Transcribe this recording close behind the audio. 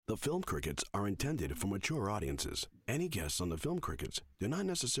The Film Crickets are intended for mature audiences. Any guests on the Film Crickets do not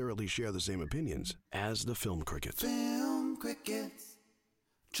necessarily share the same opinions as the Film Crickets. Film Crickets,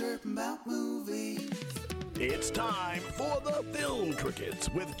 chirping about movies. It's time for the Film Crickets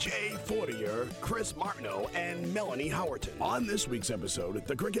with Jay Fortier, Chris Martineau, and Melanie Howerton. On this week's episode,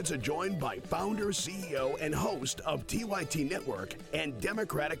 the Crickets are joined by founder, CEO, and host of TYT Network and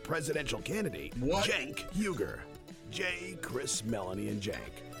Democratic presidential candidate, CENK UYGUR. Jay, Chris, Melanie, and Jank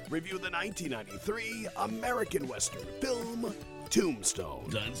review the 1993 American Western film, Tombstone.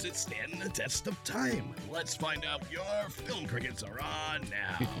 Does it stand the test of time? Let's find out. Your Film Crickets are on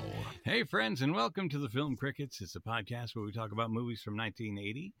now. Hey, friends, and welcome to the Film Crickets. It's a podcast where we talk about movies from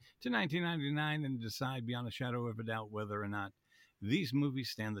 1980 to 1999 and decide beyond a shadow of a doubt whether or not these movies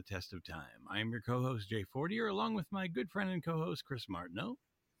stand the test of time. I am your co-host, Jay Fortier, along with my good friend and co-host, Chris Martineau.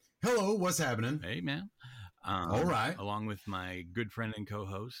 Hello, what's happening? Hey, man. All right. Along with my good friend and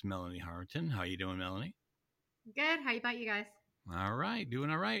co-host, Melanie Howerton. How you doing, Melanie? Good. How about you guys? All right,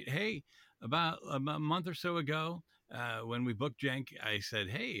 doing all right. Hey, about a month or so ago, when we booked Jank, I said,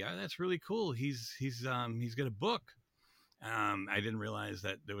 "Hey, that's really cool. He's got a book." I didn't realize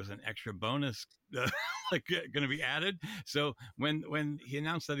that there was an extra bonus going to be added. So when he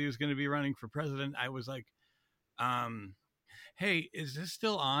announced that he was going to be running for president, I was like, "Hey, is this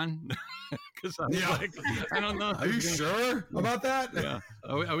still on?" Because I don't know. Are you sure about that? Yeah.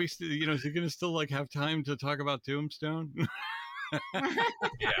 Are we still? Is he going to still have time to talk about Tombstone?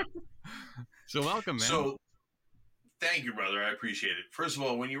 Yeah. So welcome, man. So, thank you, brother. I appreciate it. First of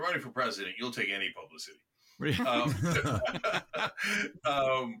all, when you're running for president, you'll take any publicity.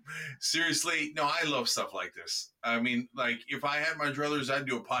 Seriously, no, I love stuff like this. I mean, if I had my druthers, I'd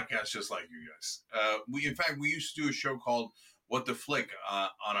do a podcast just like you guys. We used to do a show called What the Flick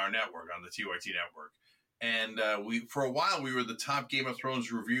on our network, on the TYT network. And for a while, we were the top Game of Thrones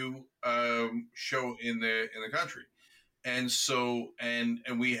review show in the country. And so, and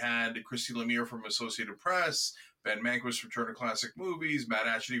we had Christy Lemire from Associated Press, Ben Mankiewicz from Turner Classic Movies, Matt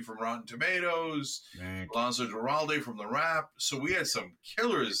Ashley from Rotten Tomatoes, Alonso Duralde from The Wrap. So we had some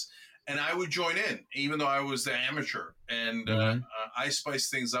killers, and I would join in, even though I was the amateur. And I spiced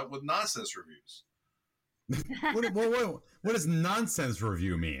things up with nonsense reviews. What does nonsense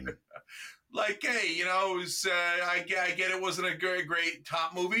review mean? Hey, it was, I get it wasn't a great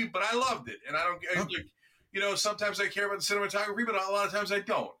top movie, but I loved it. And I don't sometimes I care about the cinematography, but a lot of times I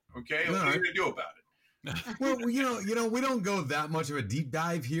don't. Okay, what are you going to do about it? Well, we don't go that much of a deep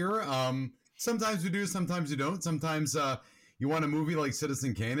dive here. Sometimes we do, sometimes we don't. Sometimes you want a movie like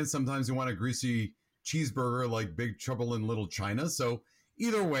Citizen Kane, and sometimes you want a greasy cheeseburger like Big Trouble in Little China. So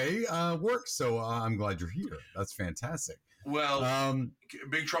either way works. So I'm glad you're here. That's fantastic. Well,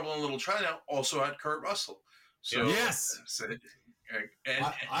 Big Trouble in Little China also had Kurt Russell. So yes,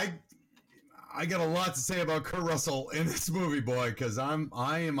 I got a lot to say about Kurt Russell in this movie, boy, because I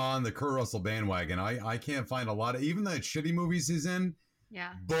am on the Kurt Russell bandwagon. I can't find a lot of, even the shitty movies he's in.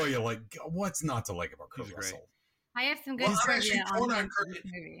 Yeah. Boy, you're like, what's not to like about Kurt Russell? I have some good trivia on this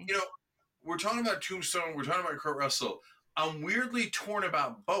movie. We're talking about Tombstone. We're talking about Kurt Russell. I'm weirdly torn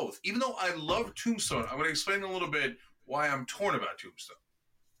about both. Even though I love Tombstone, I'm going to explain a little bit why I'm torn about Tombstone.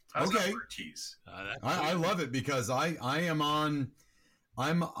 How's that for a tease? I love it because I'm on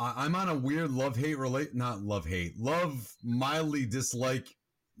a weird love mildly dislike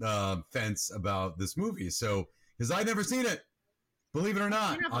fence about this movie. So, because I've never seen it, believe it or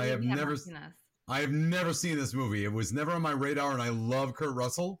not, I have never seen this movie. It was never on my radar, and I love Kurt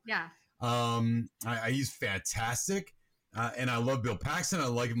Russell. Yeah. He's fantastic, and I love Bill Paxton. I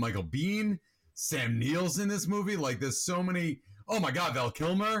like Michael Biehn, Sam Neill's in this movie. There's so many. Oh my God, Val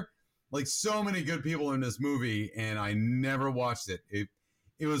Kilmer. So many good people in this movie, and I never watched it.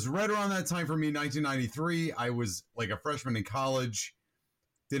 It was right around that time for me, 1993. I was a freshman in college,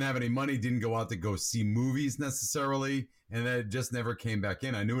 didn't have any money, didn't go out to go see movies necessarily, and it just never came back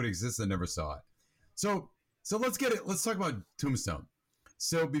in. I knew it existed, never saw it. So let's get it. Let's talk about Tombstone.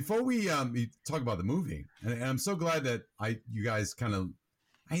 So before we talk about the movie, and I'm so glad that you guys kind of,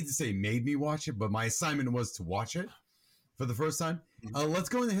 I hate to say made me watch it, but my assignment was to watch it for the first time. Let's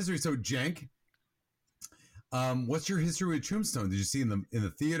go into history. So Jank, what's your history with Tombstone? Did you see it in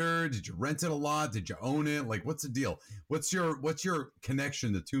the theater? Did you rent it a lot? Did you own it? What's the deal? What's your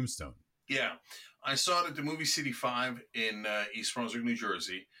connection to Tombstone? Yeah, I saw it at the Movie City 5 in East Brunswick, New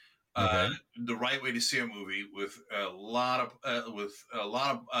Jersey. Okay. The right way to see a movie with a lot of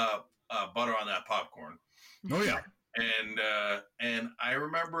butter on that popcorn. Oh yeah. And I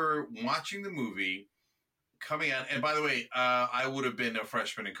remember watching the movie coming out. And by the way, I would have been a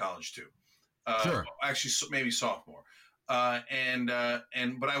freshman in college too. Sure. Actually, maybe sophomore. But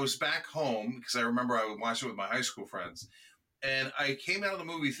I was back home because I remember I watched it with my high school friends, and I came out of the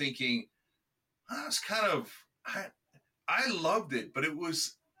movie thinking, I was kind of, I loved it, but it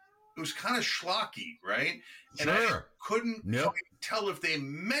was kind of schlocky, right? And I couldn't quite tell if they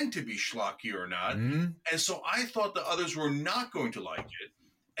meant to be schlocky or not. And so I thought the others were not going to like it.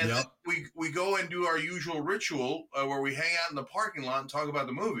 And then we go and do our usual ritual where we hang out in the parking lot and talk about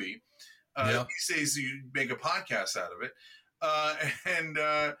the movie. These days you make a podcast out of it.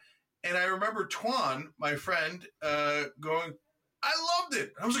 And I remember Twan, my friend, going, I loved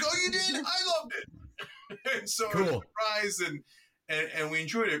it. I was like, oh, you did? I loved it. And so I was surprised and we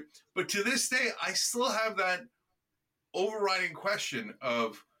enjoyed it. But to this day, I still have that overriding question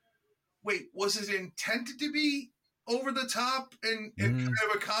of, wait, was it intended to be over the top and kind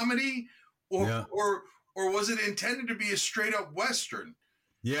of a comedy, or was it intended to be a straight up Western?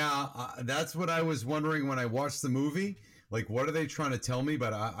 Yeah, that's what I was wondering when I watched the movie. Like, what are they trying to tell me?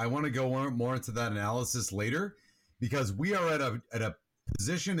 But I want to go more into that analysis later, because we are at a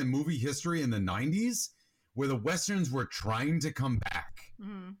position in movie history in the 90s where the Westerns were trying to come back.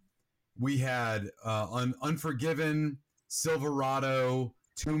 We had Unforgiven, Silverado,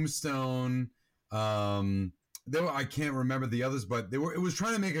 Tombstone. I can't remember the others, but it was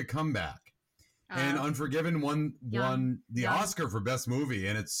trying to make a comeback. And Unforgiven won the Oscar for Best Movie,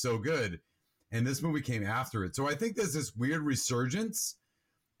 and it's so good. And this movie came after it. So I think there's this weird resurgence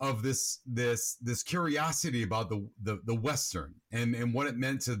of this curiosity about the Western and what it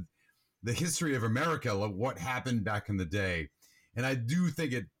meant to the history of America, like what happened back in the day. And I do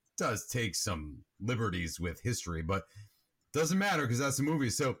think it does take some liberties with history, but doesn't matter because that's a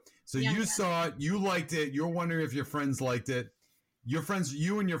movie. So you saw it, you liked it. You're wondering if your friends liked it.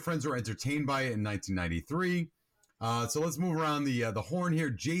 You and your friends were entertained by it in 1993. So let's move around the horn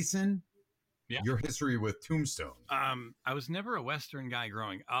here. Jason, your history with Tombstone. I was never a Western guy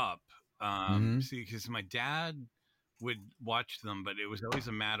growing up. See, because my dad would watch them, but it was always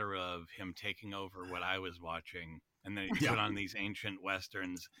a matter of him taking over what I was watching, and then he put on these ancient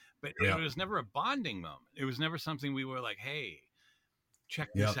Westerns. But it was never a bonding moment. It was never something we were like, hey, check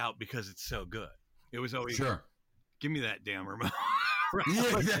this out because it's so good. It was always, give me that damn remote.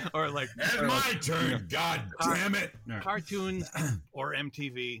 Or like, it's my turn. God damn it. Cartoons or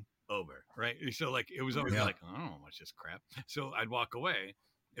MTV over, right? So like, it was always like, I don't know what's this crap. So I'd walk away.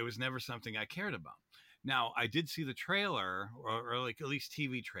 It was never something I cared about. Now, I did see the trailer or like at least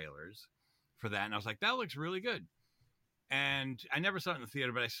TV trailers for that. And I was like, that looks really good. And I never saw it in the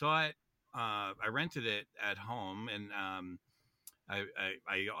theater, but I saw it. I rented it at home. And I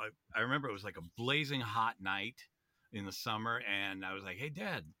remember it was like a blazing hot night in the summer. And I was like, hey,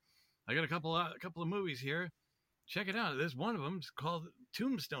 Dad, I got a couple of movies here. Check it out. There's one of them. It's called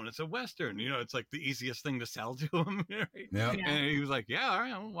Tombstone. It's a Western. You know, it's like the easiest thing to sell to him. Right? And he was like, yeah, all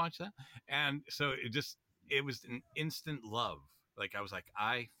right, I'll watch that. And so it was an instant love. Like, I was like,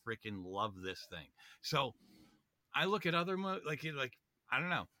 I freaking love this thing. So I look at other like I don't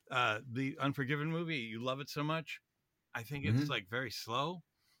know, the Unforgiven movie. You love it so much. I think it's like very slow.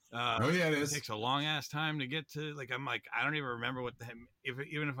 It is. It takes a long ass time to get to. Like, I'm like, I don't even remember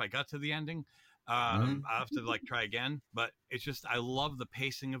even if I got to the ending. I'll have to like try again, but it's just, I love the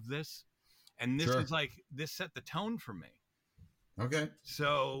pacing of this. And this is like, this set the tone for me. Okay.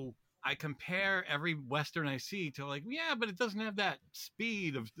 So I compare every Western I see to like, but it doesn't have that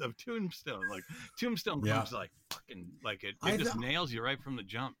speed of Tombstone. Like Tombstone comes like fucking, like it just nails you right from the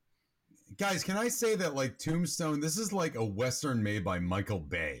jump. Guys, can I say that like Tombstone, this is like a Western made by Michael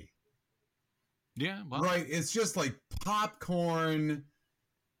Bay. Yeah. Well, right. It's just like popcorn,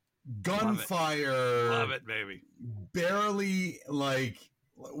 gunfire. Love it, baby. Barely like,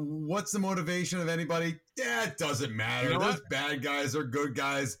 what's the motivation of anybody? Yeah, it doesn't matter. You know There's bad guys or good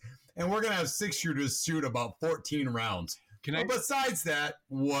guys, and we're gonna have 6-shooters shoot about 14 rounds. Besides that,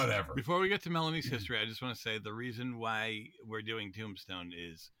 whatever. Before we get to Melanie's history, I just want to say the reason why we're doing Tombstone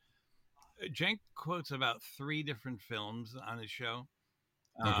is Cenk quotes about 3 different films on his show.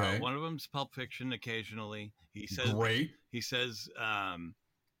 Okay. One of them's Pulp Fiction. Occasionally, he says, "Great." He says,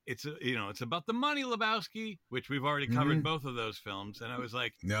 it's about the money, Lebowski, which we've already covered both of those films. And I was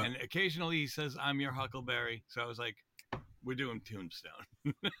like, and occasionally he says, I'm your Huckleberry. So I was like, we're doing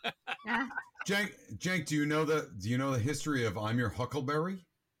Tombstone. Cenk, do you know the history of I'm Your Huckleberry?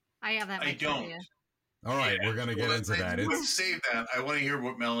 I have that. I don't. All right, we're gonna get into that. Let's save that. I want to hear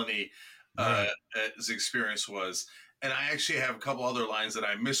what Melanie's experience was, and I actually have a couple other lines that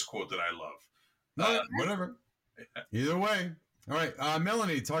I misquote that I love. Whatever. Either way. All right,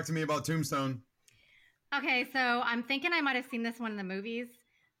 Melanie, talk to me about Tombstone. Okay, so I'm thinking I might have seen this one in the movies.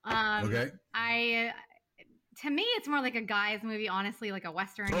 Okay. to me, it's more like a guy's movie, honestly, like a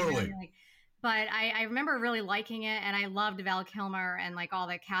Western. Totally. Like, but I remember really liking it, and I loved Val Kilmer and like all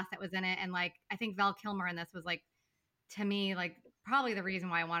the cast that was in it. And like, I think Val Kilmer in this was like, to me, like probably the reason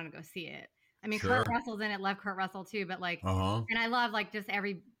why I wanted to go see it. I mean, Sure. Kurt Russell's in it. Love Kurt Russell too, but like, and I love like just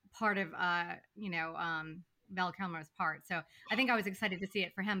every part of, Val Kilmer's part. So I think I was excited to see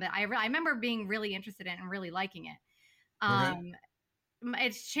it for him, but I remember being really interested in it and really liking it.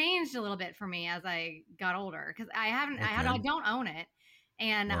 It's changed a little bit for me as I got older because I don't own it.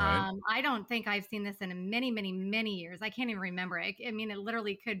 And I don't think I've seen this in many, many, many years. I can't even remember it. I mean, it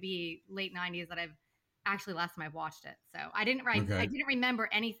literally could be late 90s that I've actually last time I watched it. So I didn't remember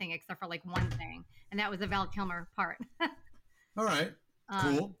anything except for like one thing, and that was the Val Kilmer part. All right.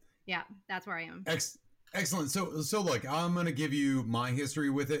 Cool. Yeah, that's where I am. Excellent. So look, I'm going to give you my history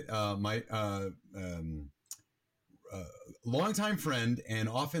with it. My longtime friend and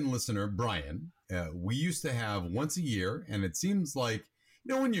often listener, Brian, we used to have once a year, and it seems like,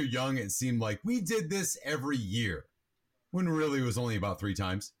 when you're young, it seemed like we did this every year, when really it was only about 3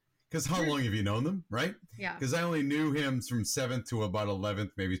 times. Because how long have you known them, right? Yeah. Because I only knew him from 7th to about 11th,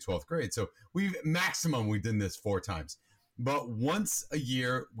 maybe 12th grade. So we've done this 4 times. But once a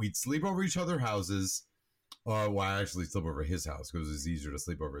year, we'd sleep over each other's houses. I actually sleep over his house because it was easier to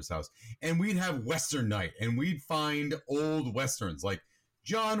sleep over his house. And we'd have Western night, and we'd find old Westerns like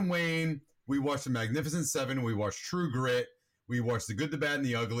John Wayne. We watched The Magnificent Seven. We watched True Grit. We watched The Good, the Bad, and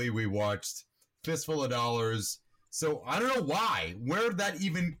the Ugly. We watched Fistful of Dollars. So I don't know where that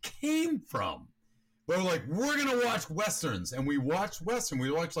even came from. But we're like, we're going to watch Westerns. And we watched Western.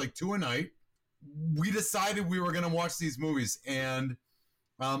 We watched like 2 a night. We decided we were going to watch these movies. And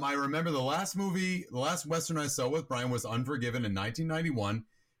I remember the last Western I saw with Brian was Unforgiven in 1991.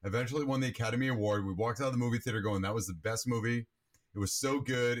 Eventually won the Academy Award. We walked out of the movie theater going, that was the best movie. It was so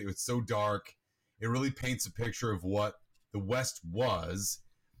good. It was so dark. It really paints a picture of what the West was.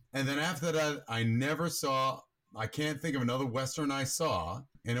 And then after that, I can't think of another Western I saw,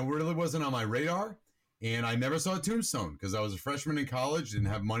 and it really wasn't on my radar. And I never saw Tombstone because I was a freshman in college, didn't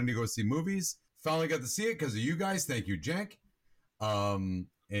have money to go see movies. Finally got to see it because of you guys. Thank you, Cenk.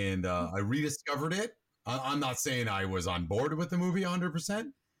 I rediscovered it. I'm not saying I was on board with the movie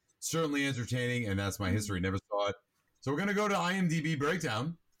 100%. Certainly entertaining, and that's my history. Never saw it. So we're going to go to IMDb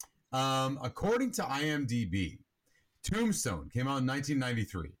breakdown. According to IMDb, Tombstone came out in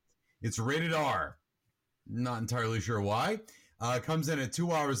 1993. It's rated R. Not entirely sure why. Comes in at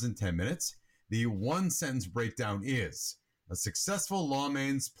 2 hours and 10 minutes. The 1-sentence breakdown is: a successful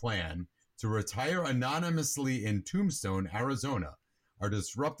lawman's plan to retire anonymously in Tombstone, Arizona, are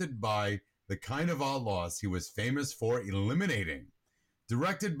disrupted by the kind of outlaws he was famous for eliminating.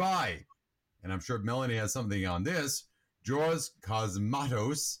 Directed by, and I'm sure Melanie has something on this, George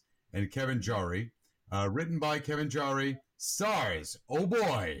Cosmatos and Kevin Jari. Written by Kevin Jari. Stars, oh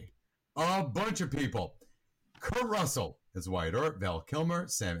boy, a bunch of people. Kurt Russell as Wyatt Earp, Val Kilmer,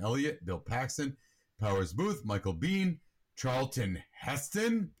 Sam Elliott, Bill Paxton, Powers Booth, Michael Biehn, Charlton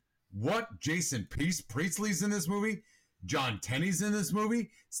Heston. What? Jason Priestley's in this movie. John Tenney's in this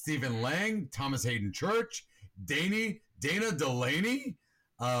movie. Stephen Lang, Thomas Hayden Church, Dana Delaney,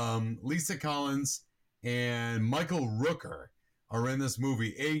 Lisa Collins, and Michael Rooker are in this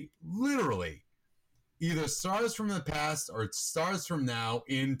movie. Literally either stars from the past or stars from now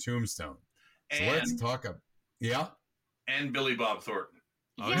in Tombstone. So let's talk about. Yeah. And Billy Bob Thornton.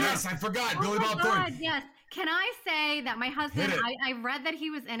 Yes, I forgot. Billy Bob Thornton. Yes. Can I say that my husband, I read that he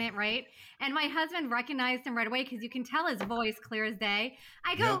was in it, right? And my husband recognized him right away because you can tell his voice clear as day.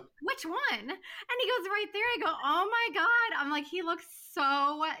 I go, which one? And he goes right there. I go, oh my God. I'm like, he looks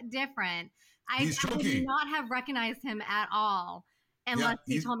so different. I would not have recognized him at all unless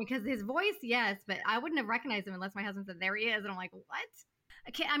he told me, because his voice, yes, but I wouldn't have recognized him unless my husband said, there he is. And I'm like, what?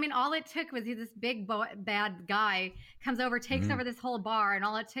 I mean, all it took was this big bad guy comes over, takes over this whole bar, and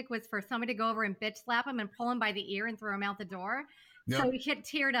all it took was for somebody to go over and bitch slap him and pull him by the ear and throw him out the door. Yep. So he get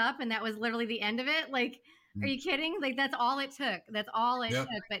teared up, and that was literally the end of it. Like, are you kidding? Like, that's all it took. That's all it took.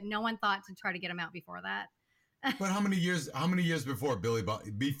 But no one thought to try to get him out before that. But how many years before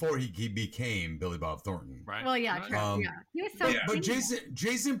before he became Billy Bob Thornton? Right. Well, yeah, true. He was so. But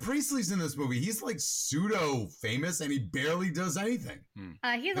Jason Priestley's in this movie. He's like pseudo famous, and he barely does anything.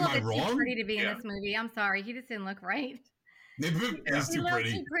 He's a little bit too pretty to be in this movie. I'm sorry, he just didn't look right. He's too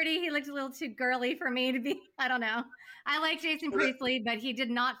pretty. Too pretty. He looked a little too girly for me to be. I don't know. I like Jason Priestley, but he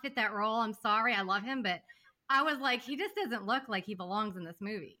did not fit that role. I'm sorry. I love him, but I was like, he just doesn't look like he belongs in this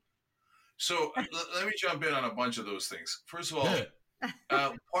movie. So let me jump in on a bunch of those things. First of all,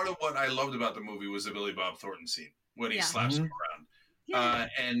 part of what I loved about the movie was the Billy Bob Thornton scene when he slaps him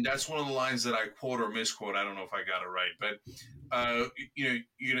And that's one of the lines that I quote or misquote. I don't know if I got it right, but you're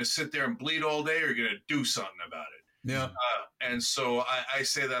gonna sit there and bleed all day, or you're gonna do something about it. Yeah. And so I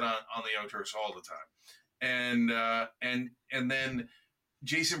say that on the Young Turks all the time. And then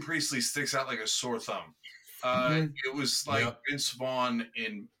Jason Priestley sticks out like a sore thumb. It was like Vince Vaughn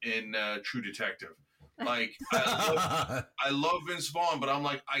in True Detective. Like I love Vince Vaughn, but I'm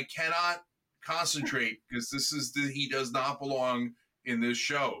like, I cannot concentrate because he does not belong in this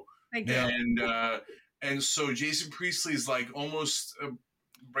show. And so Jason Priestley's like almost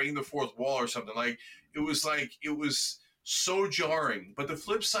breaking the fourth wall or something. Like it was so jarring. But the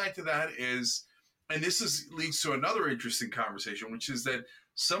flip side to that is, and this leads to another interesting conversation, which is that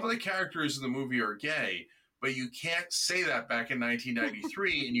some of the characters in the movie are gay, but you can't say that back in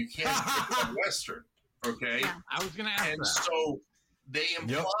 1993, and you can't say it in Western. Okay, yeah. I was going to ask and that. so they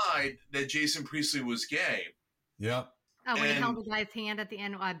implied that Jason Priestley was gay. Yep. Oh, when he held the guy's hand at the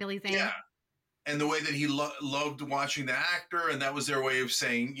end, Billy Zane. Yeah, and the way that he loved watching the actor, and that was their way of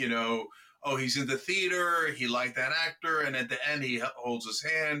saying, oh, he's into theater, he liked that actor, and at the end he holds his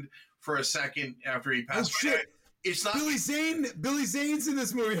hand for a second after he passed away. Shit. It's not Billy Zane. Billy Zane's in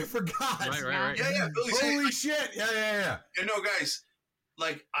this movie. I forgot. Right. Yeah, Billy Zane. Holy shit. Yeah. And no, guys,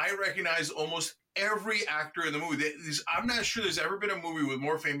 like I recognize almost every actor in the movie. I'm not sure there's ever been a movie with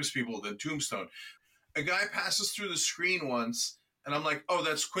more famous people than Tombstone. A guy passes through the screen once, and I'm like, oh,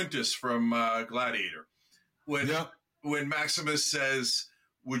 that's Quintus from Gladiator. When Maximus says,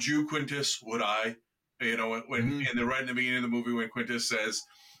 "Would you, Quintus? Would I?" When right in the beginning of the movie, when Quintus says,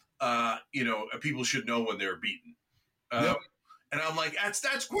 people should know when they're beaten. And I'm like,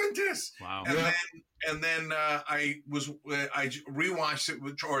 that's Quintus. Wow. And then I rewatched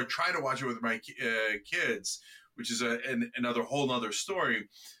it or tried to watch it with my kids, which is another whole nother story.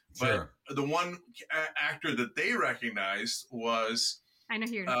 But the one actor that they recognized was, I know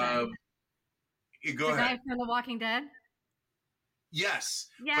who you're talking about. Go ahead. The guy from The Walking Dead. Yes.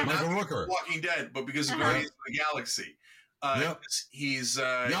 Yeah. But not Michael Rooker. Walking Dead, but because of Guardians of the Galaxy. He's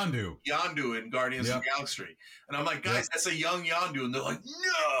Yondu in Guardians of the Galaxy. And I'm like, guys, that's a young Yondu. And they're like,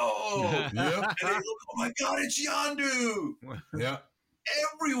 no. And they look, oh my God, it's Yondu. Yeah.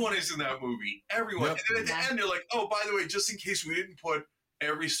 Everyone is in that movie. Everyone. And then at the end, they're like, oh, by the way, just in case we didn't put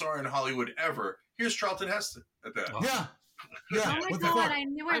every star in Hollywood ever, here's Charlton Heston at that. Yeah. Oh my God, I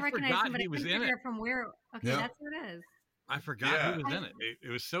knew I recognized him, but he was I couldn't in figure from where. Okay, that's what it is. I forgot he was in it. It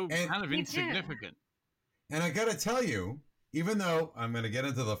was so kind of insignificant. And I got to tell you, even though I'm going to get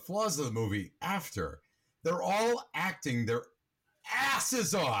into the flaws of the movie after, they're all acting their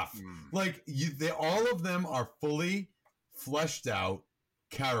asses off. Like all of them are fully fleshed out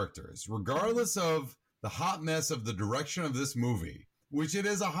characters, regardless of the hot mess of the direction of this movie, which it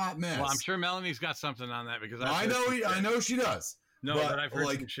is a hot mess. Well, I'm sure Melanie's got something on that because I know she does. No, but I've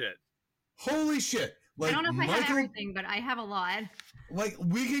heard some shit. Holy shit. Like, I don't know if I have everything, but I have a lot. Like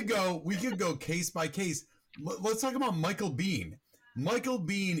we could go case by case. Let's talk about Michael Biehn. Michael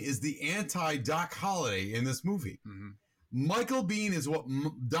Biehn is the anti-Doc Holliday in this movie. Michael Biehn is what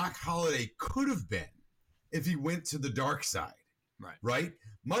Doc Holliday could have been if he went to the dark side. Right?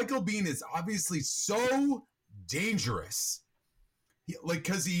 Michael Biehn is obviously so dangerous.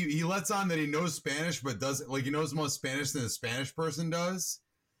 Because he lets on that he knows Spanish, but he knows more Spanish than a Spanish person does,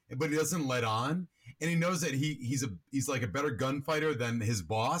 but he doesn't let on. And he knows that he's like a better gunfighter than his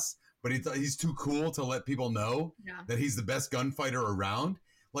boss, but he's too cool to let people know that he's the best gunfighter around.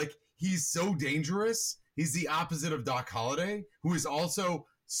 Like, he's so dangerous. He's the opposite of Doc Holliday, who is also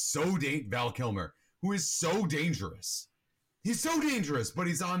Val Kilmer, who is so dangerous. He's so dangerous, but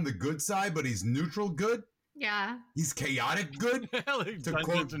he's on the good side, but he's neutral good. Yeah. He's chaotic good. Like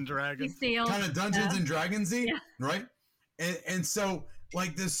Dungeons and Dragons. Kind of Dungeons and Dragons-y, right? And so,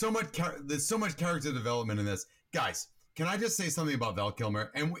 like, there's so much character development in this. Guys, can I just say something about Val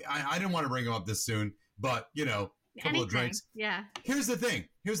Kilmer? And I didn't want to bring him up this soon, but, a couple of drinks. Yeah. Here's the thing.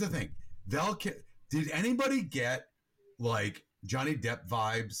 Did anybody get, like, Johnny Depp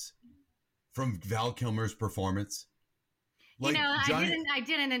vibes from Val Kilmer's performance? Like, I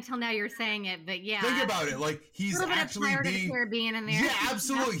didn't until now you're saying it, but yeah. Think about it. Like, he's actually being Caribbean in there. Yeah,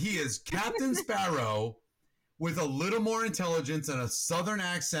 absolutely. He is Captain Sparrow with a little more intelligence and a southern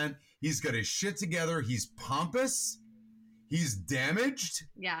accent. He's got his shit together. He's pompous. He's damaged.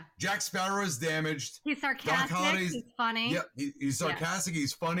 Yeah. Jack Sparrow is damaged. He's sarcastic. He's funny. Yep. He's sarcastic.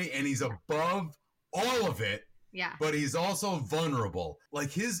 He's funny, and he's above all of it. Yeah. But he's also vulnerable. Like,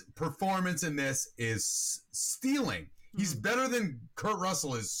 his performance in this is stealing. He's better than Kurt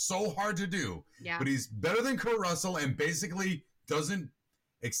Russell is so hard to do. Yeah. But he's better than Kurt Russell and basically doesn't,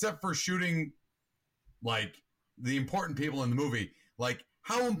 except for shooting, like, the important people in the movie, Like,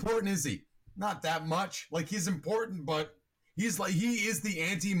 how important is he? Not that much. Like, he's important, but he is the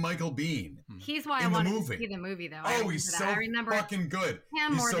anti-Michael Biehn. He's why I wanted to see the movie, though. Oh, he's so fucking good.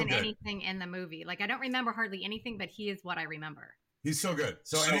 Him he's more so than good. anything in the movie. Like, I don't remember hardly anything, but he is what I remember. He's so good.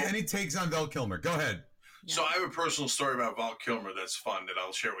 So any takes on Val Kilmer? Go ahead. Yeah. So I have a personal story about Val Kilmer that's fun that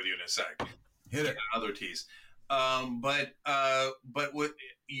I'll share with you in a sec. Hit it. Another tease. But what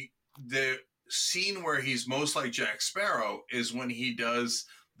the scene where he's most like Jack Sparrow is when he does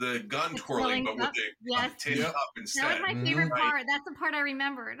the gun twirling, but with the tin cup instead. That was my favorite part. That's the part I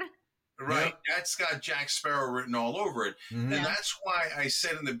remembered. Right. Yep. That's got Jack Sparrow written all over it. Mm-hmm. And that's why I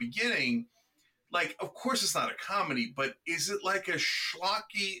said in the beginning, like, of course it's not a comedy, but is it like a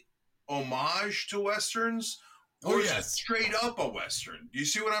schlocky homage to Westerns? Or is it straight up a Western? Do you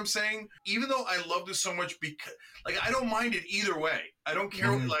see what I'm saying? Even though I love this so much, because, like, I don't mind it either way. I don't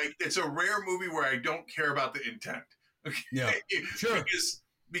care. Like, it's a rare movie where I don't care about the intent. Okay? Yeah, sure.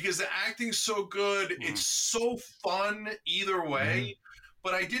 Because the acting's so good. It's so fun either way.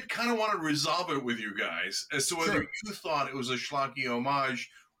 But I did kind of want to resolve it with you guys as to whether you thought it was a schlocky homage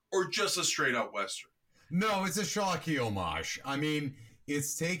or just a straight up Western. No, it's a schlocky homage. I mean,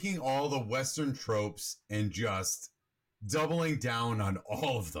 it's taking all the Western tropes and just doubling down on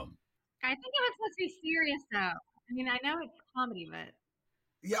all of them. I think it was supposed to be serious, though. I mean, I know it's comedy, but...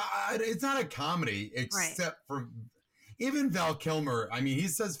 Yeah, it's not a comedy, except for... Even Val Kilmer, I mean, he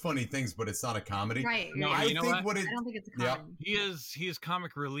says funny things, but it's not a comedy. Right. No, I you know what? I don't think it's a comedy. Yeah. He is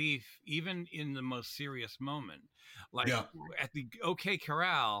comic relief, even in the most serious moment. Like at the OK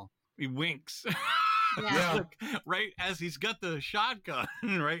Corral, he winks. Like, right as he's got the shotgun,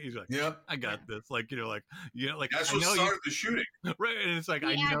 right? He's like, I got this. Like, like that's what started the shooting. Right. And it's like,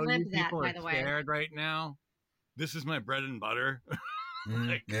 I know you people are scared right now. This is my bread and butter.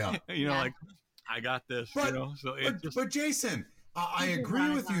 Like, like, I got this, but, so but Jason, I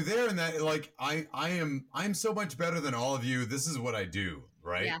agree with you there in that, like, I'm so much better than all of you. This is what I do,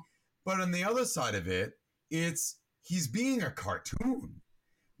 right? Yeah. But on the other side of it, he's being a cartoon.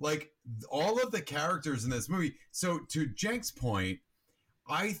 Like, all of the characters in this movie. So to Cenk's point,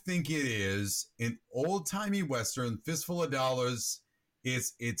 I think it is an old-timey Western, fistful of dollars.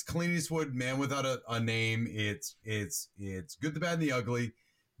 It's Clint Eastwood, man without a name. It's Good, the Bad, and the Ugly.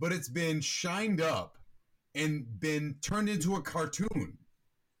 But it's been shined up and been turned into a cartoon.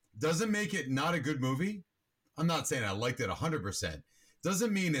 Doesn't make it not a good movie. I'm not saying I liked it 100%.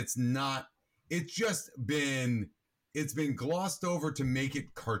 Doesn't mean it's not. It's just been glossed over to make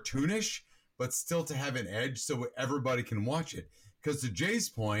it cartoonish, but still to have an edge so everybody can watch it. Because to Jay's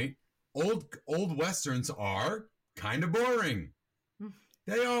point, old Westerns are kind of boring.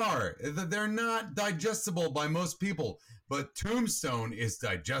 They are. They're not digestible by most people. But Tombstone is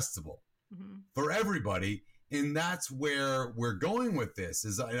digestible for everybody, and that's where we're going with this.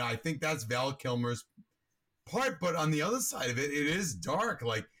 And I think that's Val Kilmer's part. But on the other side of it, it is dark.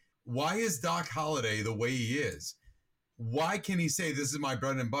 Like, why is Doc Holliday the way he is? Why can he say this is my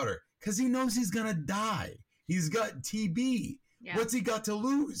bread and butter? Because he knows he's gonna die. He's got TB. Yeah. What's he got to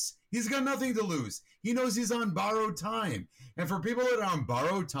lose? He's got nothing to lose. He knows he's on borrowed time. And for people that are on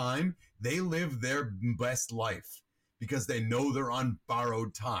borrowed time, they live their best life. Because they know they're on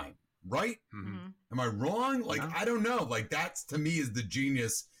borrowed time, right? Am I wrong? Like, I don't know. Like, that's, to me, is the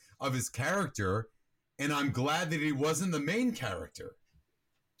genius of his character. And I'm glad that he wasn't the main character.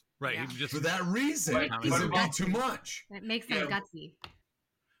 Right. Yeah. Just, for that reason. Right. Because it'd be too much. It makes him gutsy.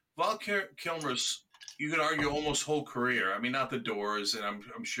 Val Kilmer's, you could argue, almost whole career. I mean, not The Doors, and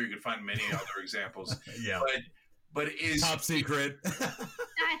I'm sure you could find many other examples. But is... Top Secret. I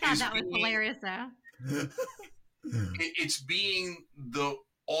thought that was hilarious, though. It's being the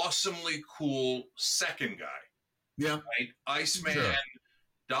awesomely cool second guy. Yeah. Right? Iceman,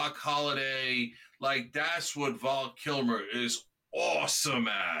 Doc Holliday, like, that's what Val Kilmer is awesome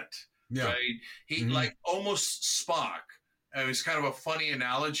at. Yeah. Right? He like almost Spock. And it's kind of a funny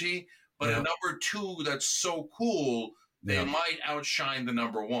analogy, but a number two that's so cool, they might outshine the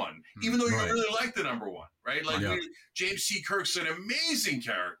number one, even though you really like the number one, right? Like James C. Kirk's an amazing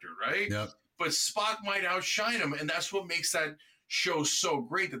character, right? Yeah. But Spock might outshine him, and that's what makes that show so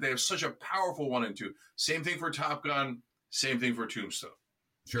great, that they have such a powerful 1 and 2. Same thing for Top Gun, same thing for Tombstone.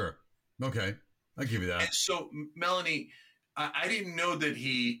 Sure. Okay. I'll give you that. And so, Melanie, I didn't know that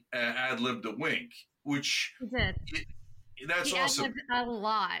he ad-libbed the wink, which... He did. That's he awesome. Ad-libbed a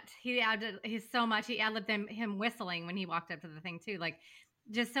lot. He so much. He ad-libbed him whistling when he walked up to the thing, too. Like,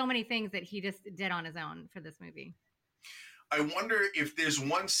 just so many things that he just did on his own for this movie. I wonder if there's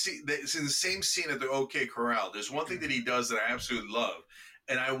one scene that's in the same scene at the OK Corral. There's one thing that he does that I absolutely love.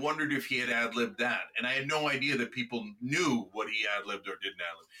 and I wondered if he had ad-libbed that. And I had no idea that people knew what he ad-libbed or didn't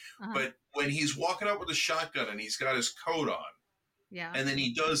ad-lib. But when he's walking up with a shotgun and he's got his coat on, and then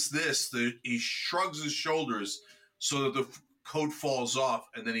he does this, he shrugs his shoulders so that the coat falls off,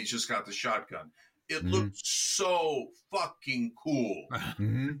 and then he's just got the shotgun. It looked so fucking cool.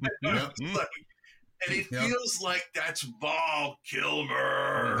 And it feels like that's Val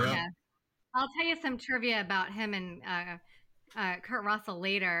Kilmer. Yeah. I'll tell you some trivia about him and Kurt Russell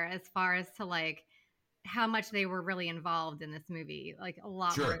later, as far as to like how much they were really involved in this movie, like a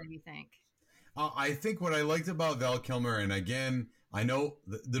lot more than you think. I think what I liked about Val Kilmer, and again, I know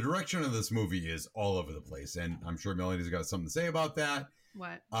the direction of this movie is all over the place, and I'm sure Melanie's got something to say about that.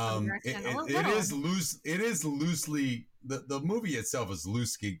 What? It is loose. It is loosely the movie itself is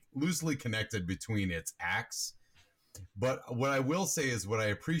loosely connected between its acts. But what I will say is what I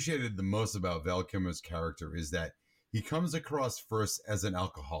appreciated the most about Val Kilmer's character is that he comes across first as an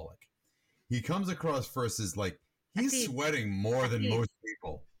alcoholic. He comes across first as like he's sweating more than most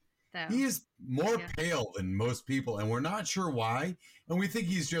people. He is more pale than most people, and we're not sure why. And we think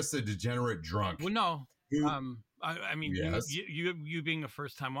he's just a degenerate drunk. Well, no. I mean, you being a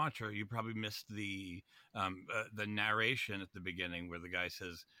first-time watcher, you probably missed the narration at the beginning where the guy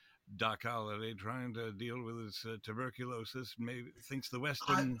says, Doc Holliday, trying to deal with his tuberculosis, maybe thinks the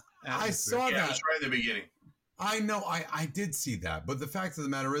Western. I saw that. It was right in the beginning. I know, I did see that, but the fact of the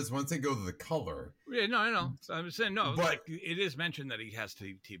matter is, once they go to the color, I know. I'm saying no, but like, it is mentioned that he has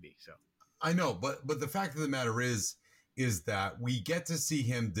TB. So I know, but the fact of the matter is that we get to see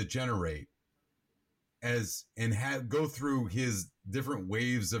him degenerate go through his different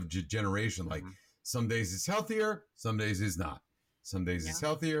waves of degeneration. Like some days he's healthier, some days he's not. Some days he's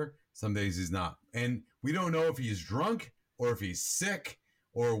healthier, some days he's not. And we don't know if he's drunk or if he's sick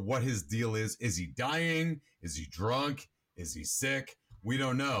or what his deal is. Is he dying? Is he drunk? Is he sick? We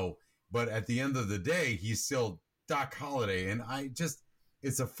don't know. But at the end of the day, he's still Doc Holliday. And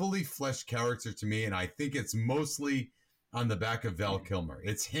it's a fully fleshed character to me. And I think it's mostly on the back of Val Kilmer.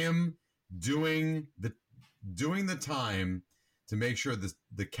 It's him doing the time to make sure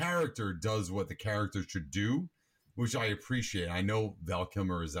the character does what the character should do, which I appreciate. I know Val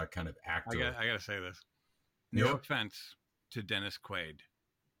Kilmer is that kind of actor. I got to say this. No offense to Dennis Quaid,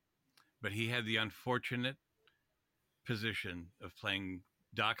 but he had the unfortunate position of playing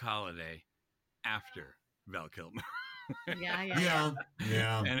Doc Holliday after Val Kilmer. Yeah.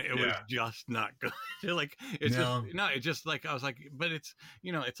 And it was just not good. It's just like, I was like, but it's,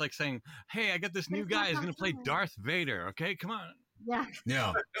 it's like saying, hey, I got this new guy who's going to play Darth Vader. Okay, come on.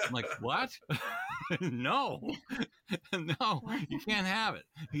 Yeah. I'm like, what? No, you can't have it.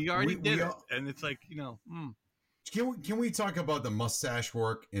 He already did it. And it's like, Can we talk about the mustache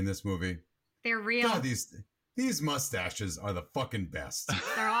work in this movie? They're real. God, these mustaches are the fucking best.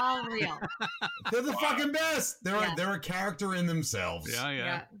 They're all real. They're the fucking best. They're a character in themselves.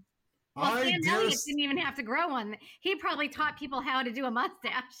 Yeah. Well, Sam Elliott didn't even have to grow one. He probably taught people how to do a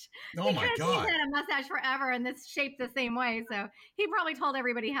mustache. Oh my God. He's had a mustache forever and this shaped the same way. So he probably told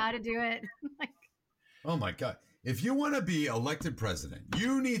everybody how to do it. Oh my God. If you want to be elected president,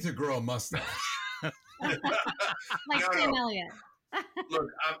 you need to grow a mustache. Sam Elliott. Look,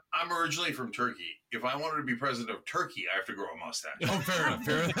 I'm originally from Turkey. If I wanted to be president of Turkey, I have to grow a mustache. Oh, fair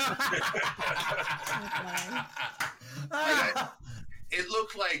enough. It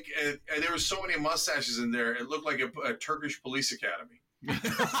looked like there were so many mustaches in there. It looked like a Turkish police academy.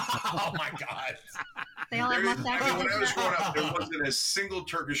 Oh my God! They all have mustaches. I mean, when I was growing up, there wasn't a single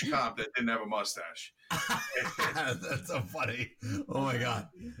Turkish cop that didn't have a mustache. That's so funny. Oh my God,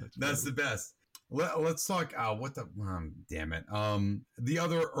 that's the best. Let's talk. Damn it. The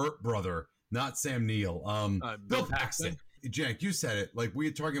other Earp brother, not Sam Neill. Bill Paxton. Jank, you said it. Like we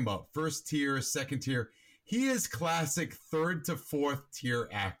were talking about first tier, second tier. He is classic third to fourth tier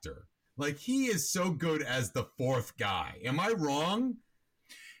actor. Like he is so good as the fourth guy. Am I wrong?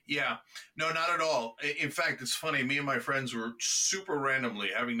 Yeah, no, not at all. In fact, it's funny. Me and my friends were super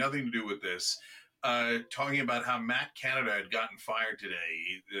randomly, having nothing to do with this, talking about how Matt Canada had gotten fired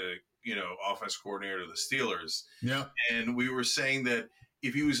today. Offense coordinator of the Steelers. Yeah. And we were saying that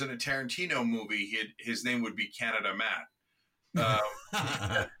if he was in a Tarantino movie, his name would be Canada Matt.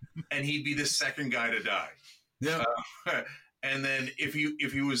 And he'd be the second guy to die. Yeah. And then if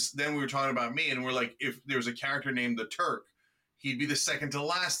he was, then we were talking about me and we're like, if there was a character named the Turk, he'd be the second to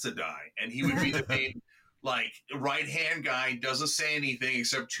last to die. And he would be the main, right-hand guy, doesn't say anything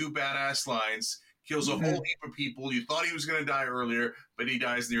except two badass lines, kills a whole heap of people. You thought he was going to die earlier, but he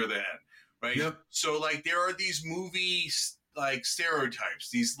dies near the end, right? Yep. So, there are these movie,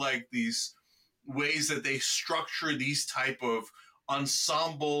 stereotypes, these ways that they structure these type of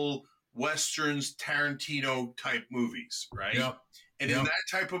ensemble westerns, Tarantino type movies, right? Yep. And in that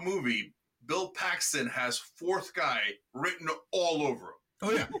type of movie, Bill Paxton has fourth guy written all over him.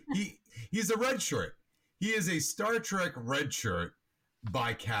 Oh yeah, he's a red shirt. He is a Star Trek red shirt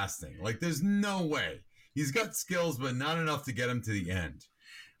by casting. Like, there's no way. He's got skills, but not enough to get him to the end.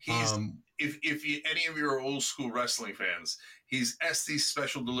 He's any of you are old school wrestling fans, he's SD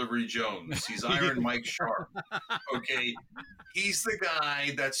Special Delivery Jones. He's Iron Mike Sharp. Okay, he's the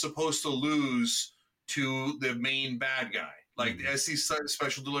guy that's supposed to lose to the main bad guy. Like the SD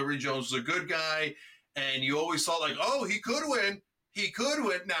Special Delivery Jones was a good guy, and you always thought like, oh, he could win. He could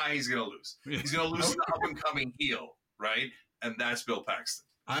win. Nah, he's gonna lose. He's gonna lose to the up and coming heel, right? And that's Bill Paxton.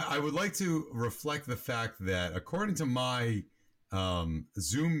 I would like to reflect the fact that according to my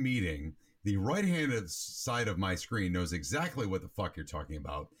Zoom meeting, the right-hand side of my screen knows exactly what the fuck you're talking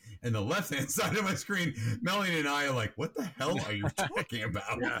about. And the left-hand side of my screen, Melanie and I are like, what the hell are you talking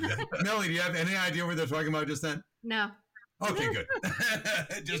about? Melanie, do you have any idea what they're talking about just then? No. Okay, good.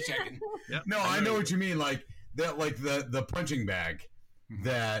 Just checking. Yep. No, I know what you mean. Like that, like the punching bag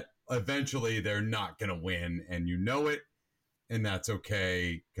that eventually they're not going to win, and you know it, and that's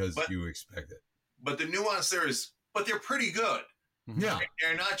okay because you expect it. But the nuance there is, but they're pretty good. Yeah.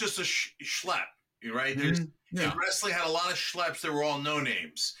 They're not just a schlep, right? In wrestling had a lot of schleps that were all no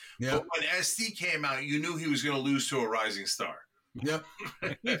names. Yeah. But when SD came out, you knew he was going to lose to a rising star. Yep.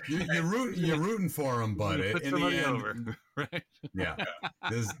 You're rooting for him, but Put in the somebody end, over, right? yeah,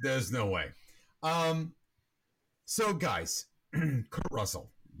 there's no way. So guys, Kurt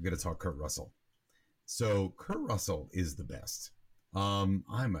Russell. We're gonna talk Kurt Russell. So Kurt Russell is the best. I'm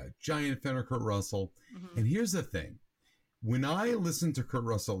a giant fan of Kurt Russell, and here's the thing: when I listen to Kurt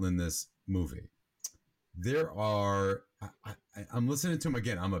Russell in this movie, I'm listening to him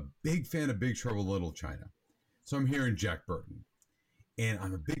again. I'm a big fan of Big Trouble in Little China, so I'm hearing Jack Burton. And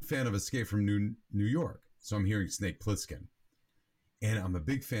I'm a big fan of Escape from New York, so I'm hearing Snake Plissken. And I'm a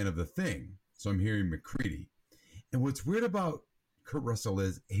big fan of The Thing, so I'm hearing McCready. And what's weird about Kurt Russell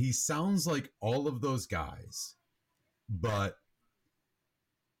is he sounds like all of those guys, but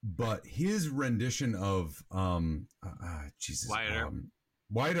his rendition of Wyatt Earp.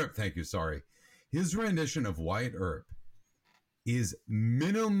 Wyatt Earp, thank you, sorry. His rendition of Wyatt Earp is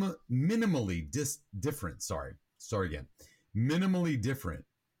minimally different. Sorry again. Minimally different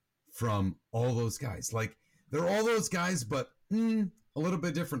from all those guys. Like, they're all those guys, but a little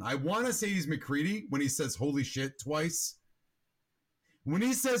bit different. I want to say he's McCready when he says holy shit twice. When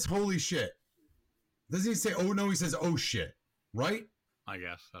he says holy shit, doesn't he say, oh no, he says oh shit, right? I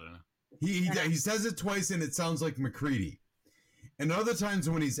guess. I don't know. He says it twice and it sounds like McCready. And other times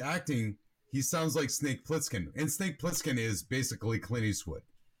when he's acting, he sounds like Snake Plissken. And Snake Plissken is basically Clint Eastwood.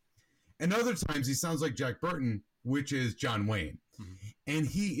 And other times he sounds like Jack Burton, which is John Wayne. And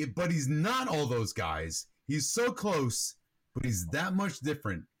but he's not all those guys. He's so close, but he's that much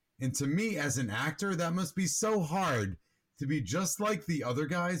different. And to me, as an actor, that must be so hard to be just like the other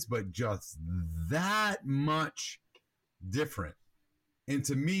guys, but just that much different. And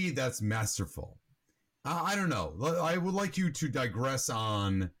to me, that's masterful. I don't know. I would like you to digress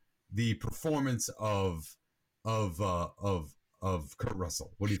on the performance of Kurt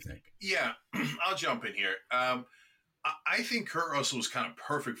Russell. What do you think? Yeah, I'll jump in here. I think Kurt Russell is kind of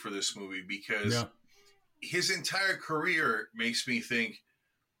perfect for this movie because his entire career makes me think,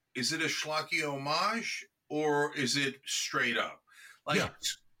 is it a schlocky homage or is it straight up? Like,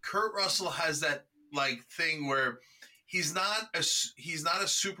 Kurt Russell has that like thing where he's not a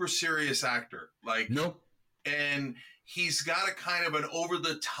super serious actor. Like, nope. And he's got a kind of an over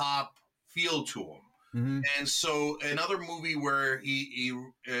the top feel to him. And so another movie where he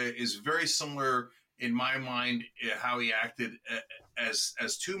is very similar in my mind, how he acted as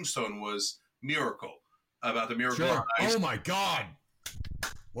Tombstone was Miracle, about the miracle. Sure. Oh my God.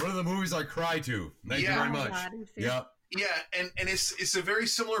 One of the movies I cry to. Thank you very much. Yeah. Yeah. And it's a very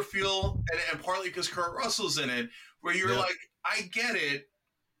similar feel, and partly because Kurt Russell's in it, where you're like, I get it.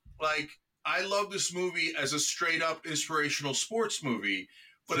 Like, I love this movie as a straight up inspirational sports movie,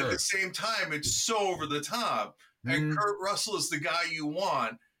 but at the same time, it's so over the top. And Kurt Russell is the guy you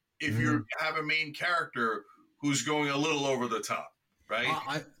want if you have a main character who's going a little over the top,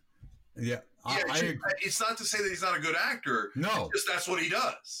 right? It's not to say that he's not a good actor. No. It's just that's what he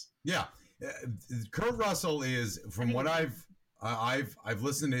does. Yeah. Kurt Russell is, from what I've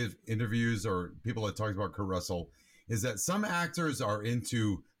listened to his interviews or people that talk about Kurt Russell, is that some actors are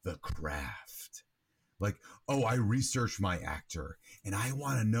into the craft. Like, oh, I research my actor and I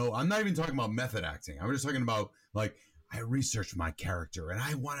want to know. I'm not even talking about method acting. I'm just talking about, like, I research my character and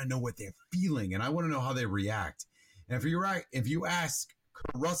I want to know what they're feeling and I want to know how they react. And if you ask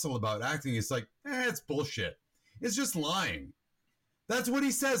Kurt Russell about acting, it's like, it's bullshit. It's just lying. That's what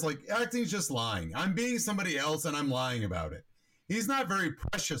he says. Like, acting's just lying. I'm being somebody else and I'm lying about it. He's not very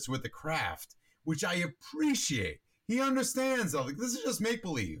precious with the craft, which I appreciate. He understands, though. Like, this is just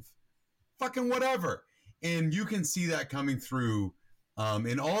make-believe. Fucking whatever. And you can see that coming through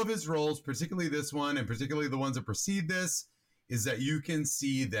in all of his roles, particularly this one, and particularly the ones that precede this, is that you can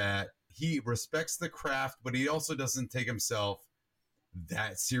see that he respects the craft, but he also doesn't take himself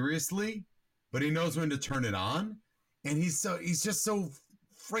that seriously, but he knows when to turn it on. And he's just so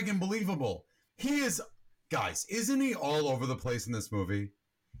friggin' believable. He is, guys, isn't he all over the place in this movie?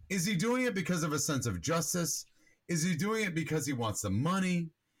 Is he doing it because of a sense of justice? Is he doing it because he wants the money?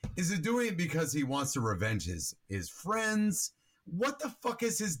 Is he doing it because he wants to revenge his friends? What the fuck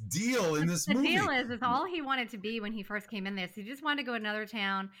is his deal in this movie? The deal is all he wanted to be when he first came in this. He just wanted to go to another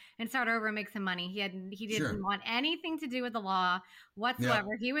town and start over and make some money. He didn't want anything to do with the law whatsoever.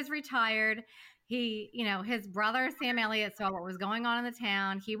 Yeah. He was retired. His brother, Sam Elliott, saw what was going on in the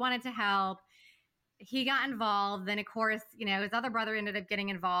town. He wanted to help. He got involved. Then, of course, his other brother ended up getting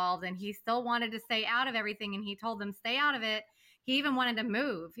involved, and he still wanted to stay out of everything. And he told them, stay out of it. He even wanted to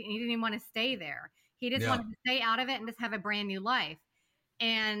move. He didn't even want to stay there. He just wanted to stay out of it and just have a brand new life.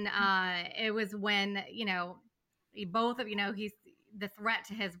 And it was when, he's the threat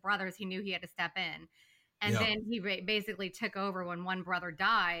to his brothers. He knew he had to step in. And then he basically took over when one brother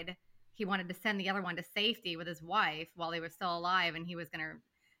died. He wanted to send the other one to safety with his wife while they were still alive, and he was going to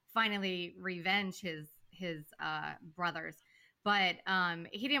finally revenge his brothers. But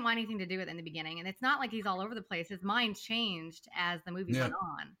he didn't want anything to do with it in the beginning, and it's not like he's all over the place. His mind changed as the movie went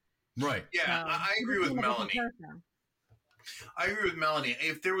on. Right. Yeah, So, I agree with Melanie. I agree with Melanie.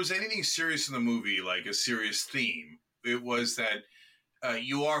 If there was anything serious in the movie, like a serious theme, it was that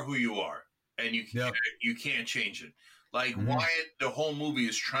you are who you are, and you can't change it. Like Wyatt, the whole movie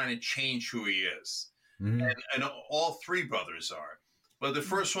is trying to change who he is. And all three brothers are. But the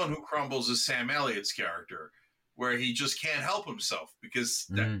first one who crumbles is Sam Elliott's character, where he just can't help himself because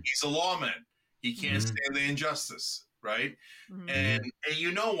he's a lawman. He can't stand the injustice, right? And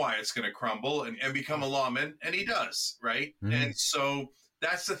you know why it's going to crumble and become a lawman, and he does, right? And so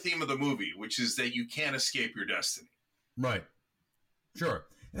that's the theme of the movie, which is that you can't escape your destiny. Right. Sure.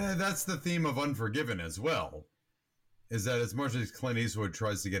 That's the theme of Unforgiven as well, is that as much as Clint Eastwood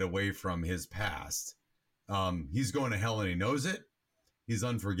tries to get away from his past, he's going to hell and he knows it. He's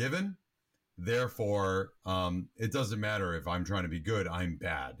unforgiven. Therefore, it doesn't matter if I'm trying to be good, I'm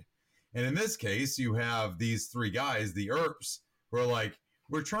bad. And in this case, you have these three guys, the Earps, who are like,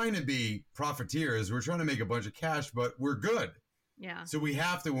 we're trying to be profiteers. We're trying to make a bunch of cash, but we're good. Yeah. So we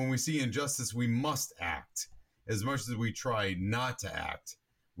have to, when we see injustice, we must act. As much as we try not to act,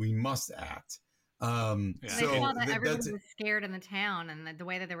 we must act. So saw that everyone was scared in the town, and the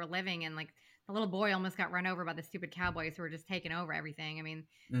way that they were living, and like the little boy almost got run over by the stupid cowboys who were just taking over everything. I mean,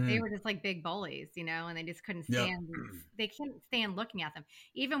 they were just like big bullies, and they just couldn't stand. They couldn't stand looking at them.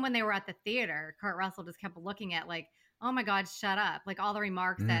 Even when they were at the theater, Kurt Russell just kept looking at like, "Oh my God, shut up!" Like all the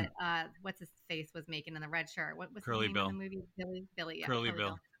remarks that what's his face was making in the red shirt. What was Curly the name Bill? Of the movie? Billy. Yeah, Curly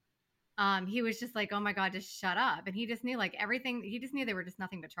Bill. He was just like, "Oh my God, just shut up!" And he just knew like everything. He just knew they were just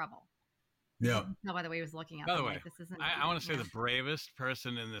nothing but trouble. Yeah. No, by the way, he was looking at. By the way, like, this isn't. I want to say the bravest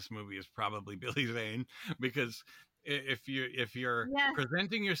person in this movie is probably Billy Zane, because if you're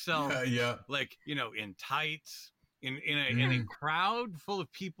presenting yourself like in tights in a crowd full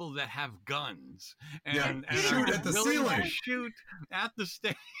of people that have guns and shoot at the ceiling, shoot at the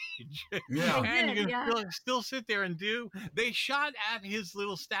stage, and you can still sit there and do. They shot at his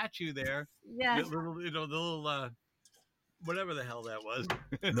little statue there. Yeah, the little. Whatever the hell that was.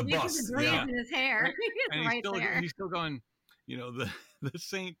 The bus. In his hair. He's still going, the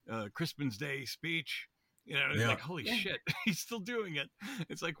Saint Crispin's Day speech. Like, holy shit, he's still doing it.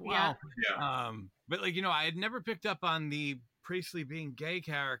 It's like, wow. Yeah. But like, I had never picked up on the Priestley being gay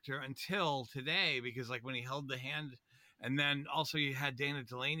character until today, because like when he held the hand, and then also you had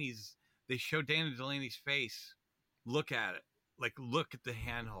they showed Dana Delaney's face. Look at it. Like, look at the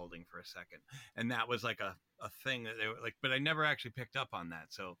hand holding for a second. And that was like a thing that they were like, but I never actually picked up on that.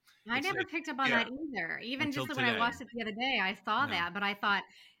 So I never picked up on that either. Even Until just when I watched it the other day, I saw that, but I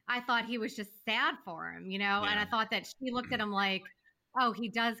thought he was just sad for him, and I thought that she looked at him like, oh, he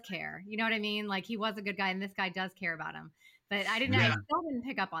does care. You know what I mean? Like he was a good guy and this guy does care about him. But I still didn't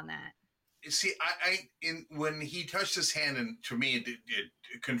pick up on that. See, when he touched his hand, and to me,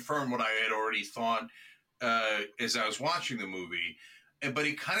 it confirmed what I had already thought as I was watching the movie. But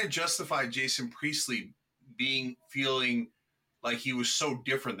he kind of justified Jason Priestley feeling like he was so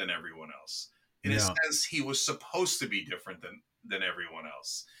different than everyone else. In a sense, he was supposed to be different than everyone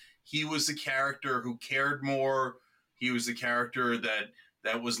else. He was the character who cared more. He was the character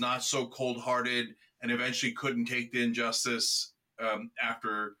that was not so cold-hearted and eventually couldn't take the injustice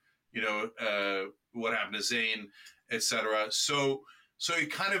after, what happened to Zane, etc. So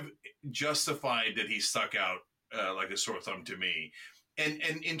it kind of justified that he stuck out like a sore thumb to me. And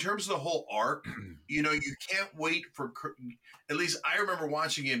in terms of the whole arc, you can't wait for, at least I remember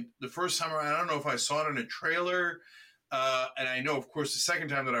watching it the first time around. I don't know if I saw it in a trailer. And I know, of course, the second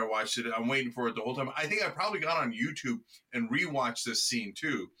time that I watched it, I'm waiting for it the whole time. I think I probably got on YouTube and rewatched this scene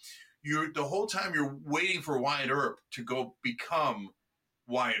too. The whole time you're waiting for Wyatt Earp to go become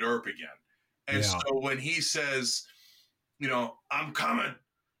Wyatt Earp again. And so when he says, I'm coming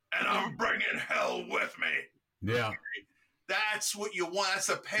and I'm bringing hell with me. Yeah. That's what you want. That's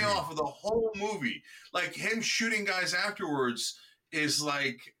the payoff of the whole movie. Like him shooting guys afterwards is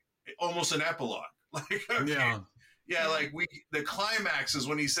like almost an epilogue. Like, okay. Yeah, like the climax is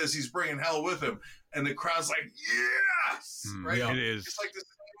when he says he's bringing hell with him, and the crowd's like, yes, right? It is. It's like the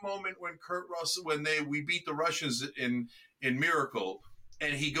same moment when Kurt Russell, we beat the Russians in Miracle,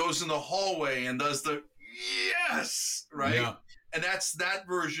 and he goes in the hallway and does the yes, right? Yeah. And that's that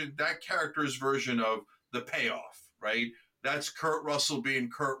character's version of the payoff, right? That's Kurt Russell being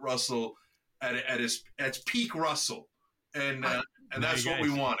Kurt Russell at his peak Russell, and that's what we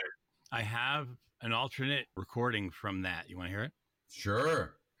wanted. I have an alternate recording from that. You want to hear it?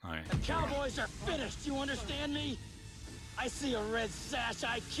 Sure. All right. The Cowboys are finished. You understand me? I see a red sash.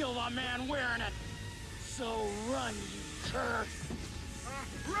 I killed a man wearing it. So run, you cur.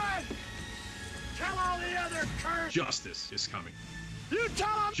 Run! Tell all the other curs. Justice is coming. You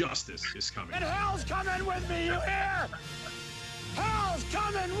tell them. Justice is coming. And hell's coming with me, you hear? Hell's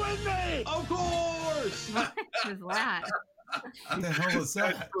coming with me! Of course! What is that? What the hell is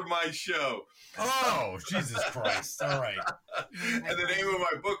that? That's for my show. Oh, Jesus Christ. All right. And the name of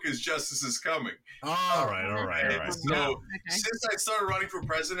my book is Justice is Coming. All right. So since I started running for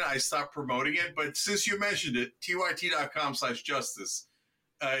president, I stopped promoting it. But since you mentioned it, tyt.com/justice,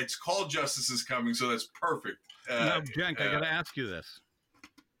 it's called Justice is Coming. So that's perfect. No, Cenk, I got to ask you this.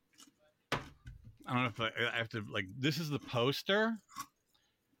 I don't know if I have to, this is the poster.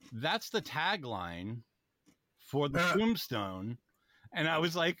 That's the tagline for the Tombstone. And I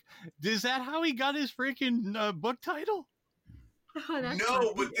was like, is that how he got his freaking book title? Oh,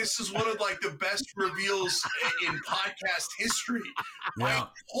 no, but this is one of the best reveals in podcast history. I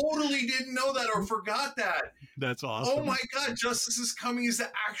totally didn't know that or forgot that. That's awesome. Oh my God, Justice is Coming is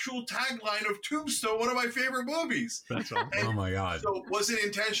the actual tagline of Tombstone, one of my favorite movies. That's awesome. And oh my God. So was it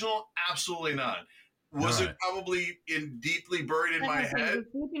intentional? Absolutely not. Was it probably deeply buried in my head?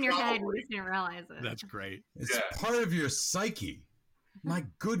 Deep in your head, you just didn't realize it. That's great. It's part of your psyche. My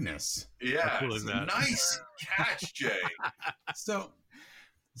goodness. Yeah. Nice catch, Jay. So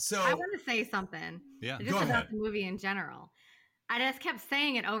I want to say something. Yeah. Just about the movie in general. I just kept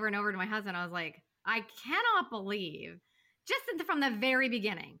saying it over and over to my husband. I was like, I cannot believe, from the very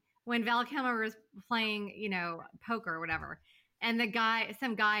beginning, when Val Kilmer was playing, poker or whatever, and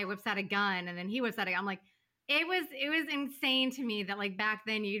some guy whips out a gun, and then he whips out a gun. I'm like, it was insane to me that back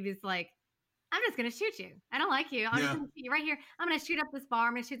then you'd be like, I'm just going to shoot you. I don't like you. I'm just going to shoot you right here. I'm going to shoot up this bar.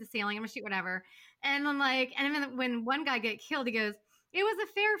 I'm going to shoot the ceiling. I'm going to shoot whatever. And then and then when one guy got killed, he goes, it was a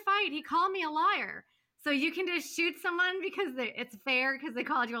fair fight. He called me a liar. So you can just shoot someone because it's fair because they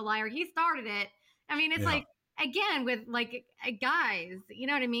called you a liar. He started it. I mean, it's again, with guys, you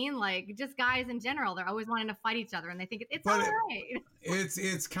know what I mean? Just guys in general, they're always wanting to fight each other and they think it's all right.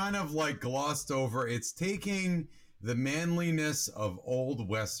 It's kind of glossed over. It's taking the manliness of old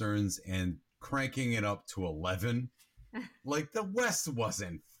Westerns and cranking it up to 11. The West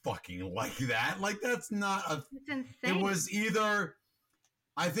wasn't fucking like that. That's not it's insane. It was either,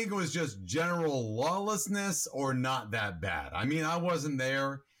 I think it was just general lawlessness or not that bad. I mean, I wasn't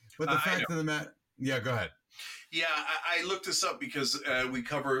there, but the fact of the matter, go ahead. Yeah, I looked this up because we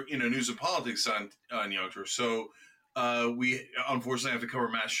cover news and politics on UYGUR. So we unfortunately have to cover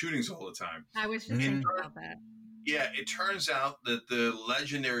mass shootings all the time. I was just thinking about that. Yeah, it turns out that the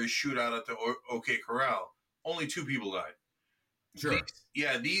legendary shootout at the OK Corral, only 2 people died. Sure.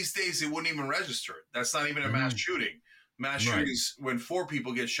 These days it wouldn't even register it. That's not even a mass shooting. Mass shootings when 4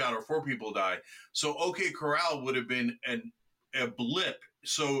 people get shot or 4 people die. So OK Corral would have been a blip.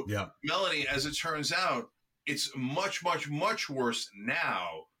 So Melanie, as it turns out, it's much, much, much worse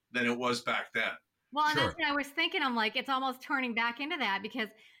now than it was back then. Well, and that's what I was thinking. I'm like, it's almost turning back into that because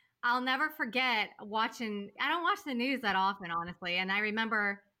I'll never forget watching. I don't watch the news that often, honestly. And I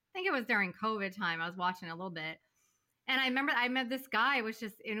remember, I think it was during COVID time. I was watching a little bit. And I remember I met this guy, it was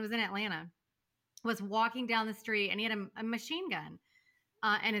in Atlanta. was walking down the street and he had a machine gun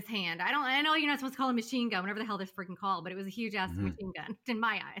in his hand. I know you're not supposed to call it a machine gun, whatever the hell this freaking called, but it was a huge ass machine gun in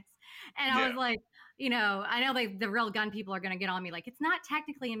my eyes. And I was like, I know the real gun people are going to get on me. Like, it's not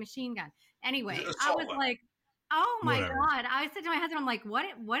technically a machine gun. Anyway, I was like, oh my God. I said to my husband, I'm like, what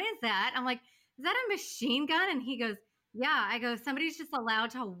is that? I'm like, is that a machine gun? And he goes, yeah. I go, somebody's just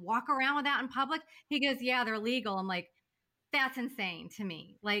allowed to walk around with that in public? He goes, yeah, they're legal. I'm like, that's insane to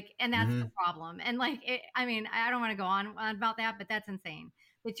me. Like, and that's the problem. And like, I mean, I don't want to go on about that, but that's insane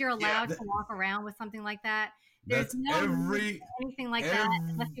that you're allowed to walk around with something like that. There's no anything like that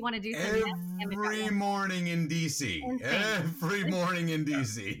unless you want to do something. Every morning in DC. Every morning in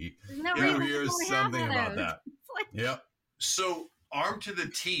DC. No you hear something about that. Like, yep. So armed to the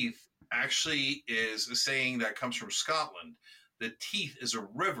teeth actually is a saying that comes from Scotland. The Teeth is a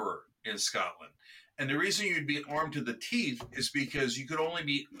river in Scotland. And the reason you'd be armed to the teeth is because you could only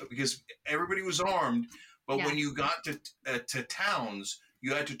be, because everybody was armed, but when you got to towns,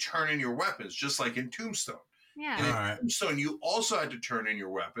 you had to turn in your weapons, just like in Tombstone. Yeah. And in Tombstone, you also had to turn in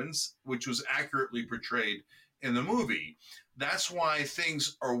your weapons, which was accurately portrayed in the movie. That's why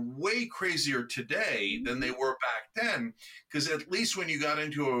things are way crazier today than they were back then, because at least when you got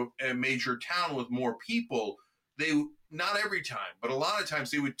into a major town with more people, not every time, but a lot of times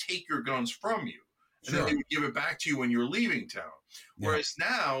they would take your guns from you. And then they would give it back to you when you're leaving town. Whereas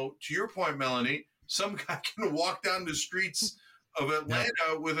now, to your point, Melanie, some guy can walk down the streets of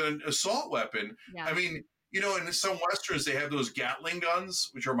Atlanta with an assault weapon. Yeah. I mean, in some Westerns, they have those Gatling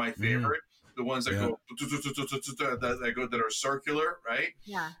guns, which are my favorite. The ones that go, that are circular, right?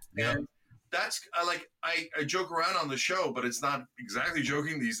 Yeah. And that's, I joke around on the show, but it's not exactly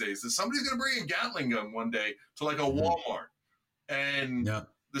joking these days, that somebody's going to bring a Gatling gun one day to like a Walmart. And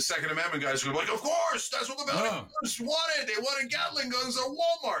the Second Amendment guys are going to be like, of course, that's what the Valley wanted. They wanted Gatling guns at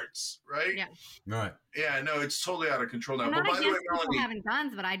Walmarts, right? Yeah. Right. Yeah, no, it's totally out of control now. I'm but not by the way, people having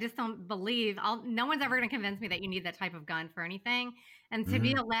guns, but I just don't believe, no one's ever going to convince me that you need that type of gun for anything. And to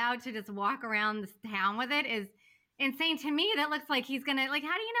be allowed to just walk around this town with it is insane to me. That looks like he's going to, like,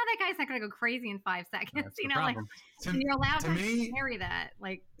 how do you know that guy's not going to go crazy in 5 seconds? That's you're allowed to carry that.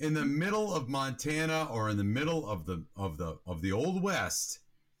 Like, in the middle of Montana or in the middle of the Old West,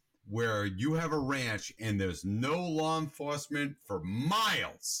 where you have a ranch and there's no law enforcement for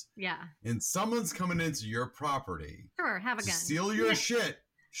miles. Yeah. And someone's coming into your property. Sure, have a gun. Steal your shit.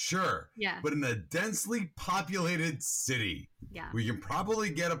 Sure. Yeah. But in a densely populated city, we can probably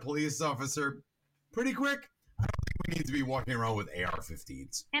get a police officer pretty quick. I don't think we need to be walking around with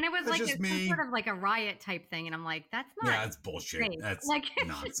AR-15s. And it was like some sort of like a riot type thing. And I'm like, that's not. Yeah, that's bullshit. Safe. That's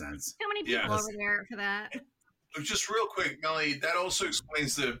nonsense. How many people over there for that? Just real quick, Melanie, that also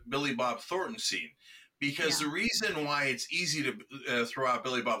explains the Billy Bob Thornton scene. Because the reason why it's easy to throw out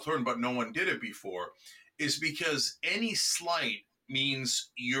Billy Bob Thornton, but no one did it before, is because any slight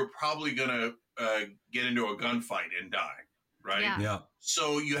means you're probably going to get into a gunfight and die, right? Yeah.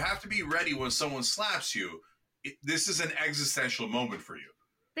 So you have to be ready when someone slaps you. This is an existential moment for you.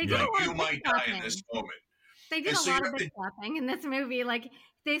 They did you might die in this moment. They did a lot of big slapping in this movie. Like,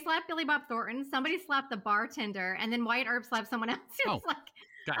 they slapped Billy Bob Thornton, somebody slapped the bartender, and then Wyatt Earp slapped someone else. I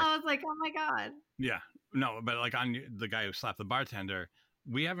was like, oh my God. Yeah. No, but like on the guy who slapped the bartender,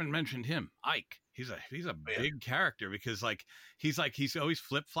 we haven't mentioned him, Ike. He's a big character because he's always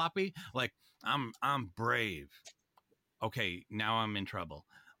flip floppy. Like, I'm brave. Okay, now I'm in trouble.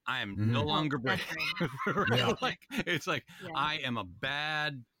 I am no longer brave. Right? Like, it's like I am a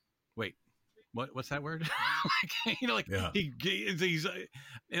bad. Wait, what's that word? He's like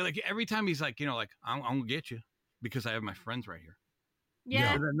every time he's like, I'm gonna get you because I have my friends right here.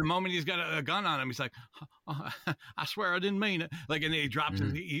 Yeah. And then the moment he's got a gun on him, he's like, I swear I didn't mean it. Like, and he drops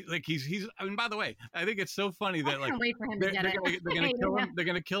it. He's. I mean, by the way, I think it's so funny that like wait for him to get it. They're gonna kill him. They're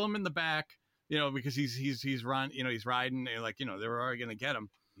gonna kill him in the back. Because he's run. He's riding. And like, they're already gonna get him.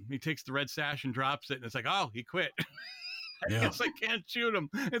 He takes the red sash and drops it, and it's like, oh, he quit. It's like, can't shoot him.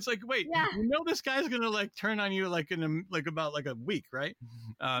 It's like, wait, this guy's gonna like turn on you like in about a week, right?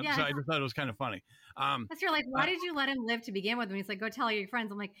 So I just thought it was kind of funny. Because you're like, why did you let him live to begin with? And he's like, go tell all your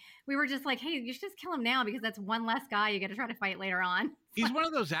friends. I'm like, we were just like, hey, you should just kill him now because that's one less guy you get to try to fight later on. He's one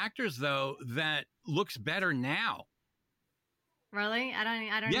of those actors though that looks better now. Really? I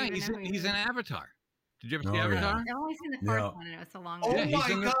don't. Yeah, even know he's an Avatar. Did you ever see Avatar? I've only seen the first one, and it was so long ago. ago.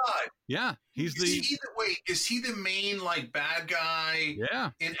 Oh my God! Yeah, is he the main like bad guy?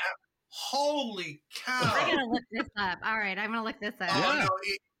 Yeah. Holy cow! I'm gonna look this up. All right, I'm gonna look this up. No,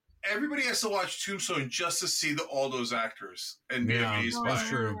 everybody has to watch Tombstone just to see all those actors and be amazed by that's it.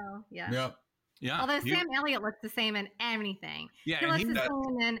 true. Yeah. Yep. Yeah. Although Sam Elliott looks the same in anything. Yeah, he and looks the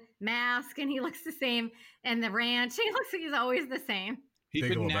same in Mask, and he looks the same in The Ranch. He looks like he's always the same. He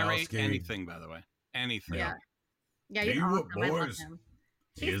Big could narrate Lebowski. anything, by the way. Anything. Yeah. Yeah, he's Tell you what, awesome. I love boys, him.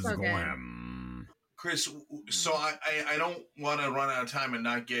 Here's so good. glam. Chris, so I don't want to run out of time and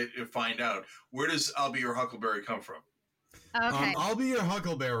not find out. Where does I'll Be Your Huckleberry come from? Okay. I'll be your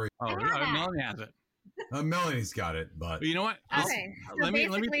Huckleberry. Oh, I have no, that. Melanie has it. Melanie's got it, but But you know what? Okay. Let me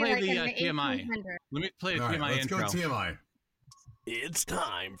basically, play like the in TMI. 1800s. Let me play the all right, TMI let's intro. go TMI. It's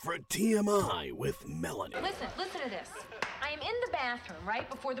time for TMI with Melanie. Listen to this. I am in the bathroom right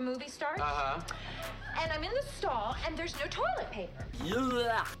before the movie starts. And I'm in the stall, and there's no toilet paper.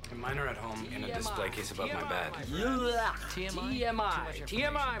 And mine are at home in a display case above my bed.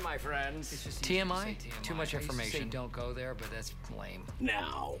 TMI, my friends. It's just TMI? Too much information. Don't go there, but that's lame.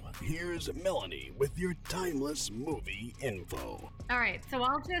 Now, here's Melanie with your timeless movie info. All right, so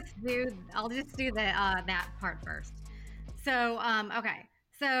I'll just do the that part first. So okay,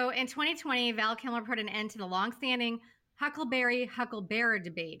 so in 2020, Val Kilmer put an end to the long-standing Huckleberry-Hucklebearer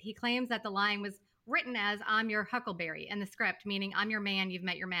debate. He claims that the line was written as "I'm your Huckleberry" in the script, meaning "I'm your man, you've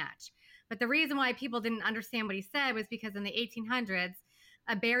met your match." But the reason why people didn't understand what he said was because in the 1800s,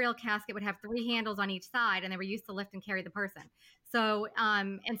 a burial casket would have 3 handles on each side, and they were used to lift and carry the person. So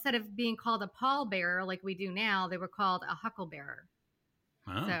instead of being called a pallbearer like we do now, they were called a hucklebearer.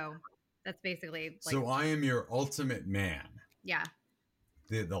 Oh. So that's basically like, So I am your ultimate man. yeah.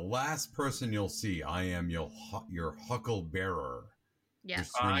 The last person you'll see, I am your Hucklebearer. Yeah. Your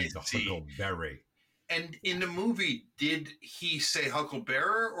string I is a see. Huckleberry. And in the movie, did he say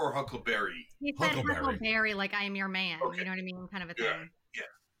Hucklebearer or Huckleberry? He said Huckleberry. Huckleberry like I am your man. Okay. You know what I mean? Kind of a Yeah. thing.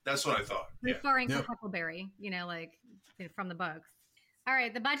 That's what I thought. Yeah. Referring Yep. to Huckleberry, like from the books. All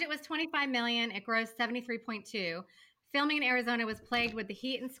right, the budget was $25 million. It grossed 73.2. Filming in Arizona was plagued with the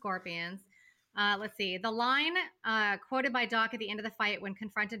heat and scorpions. Let's see. The line quoted by Doc at the end of the fight when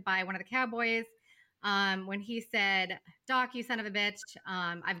confronted by one of the cowboys, when he said, "Doc, you son of a bitch,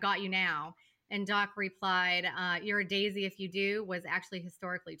 I've got you now." And Doc replied, "You're a daisy if you do," was actually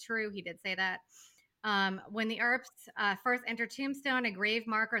historically true. He did say that. When the Earps first enter Tombstone, a grave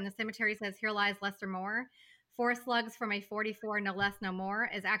marker in the cemetery says, "Here lies Lester Moore." 4 slugs from a 44, no less, no more,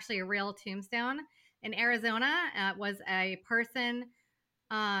 is actually a real tombstone. In Arizona, was a person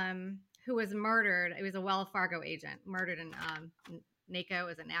who was murdered. It was a Wells Fargo agent murdered in Naco.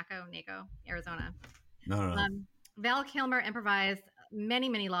 Is it Naco, Arizona? No. Val Kilmer improvised many,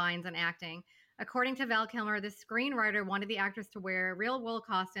 many lines on acting. According to Val Kilmer, the screenwriter wanted the actors to wear real wool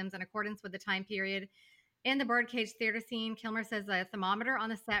costumes in accordance with the time period. In the birdcage theater scene, Kilmer says the thermometer on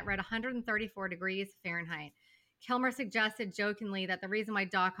the set read 134 degrees Fahrenheit. Kilmer suggested jokingly that the reason why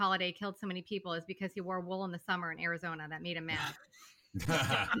Doc Holliday killed so many people is because he wore wool in the summer in Arizona. That made him mad.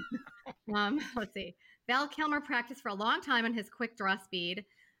 Let's see. Val Kilmer practiced for a long time on his quick draw speed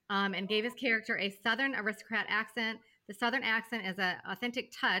and gave his character a Southern aristocrat accent. The Southern accent is an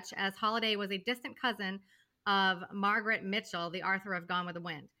authentic touch, as Holliday was a distant cousin of Margaret Mitchell, the author of Gone with the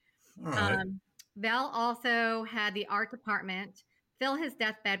Wind. All right. Val also had the art department fill his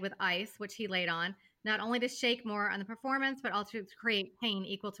deathbed with ice, which he laid on, not only to shake more on the performance, but also to create pain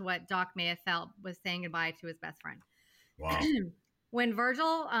equal to what Doc may have felt was saying goodbye to his best friend. Wow. When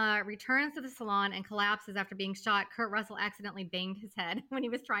Virgil returns to the salon and collapses after being shot, Kurt Russell accidentally banged his head when he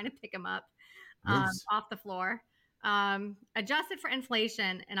was trying to pick him up off the floor. Adjusted for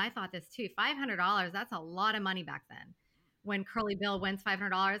inflation, and I thought this too, $500, that's a lot of money back then. When Curly Bill wins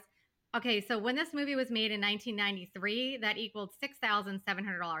 $500. Okay, so when this movie was made in 1993, that equaled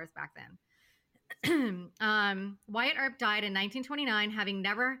 $6,700 back then. Wyatt Earp died in 1929, having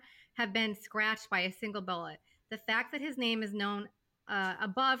never have been scratched by a single bullet. The fact that his name is known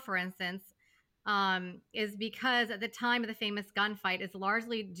above, for instance, is because at the time of the famous gunfight is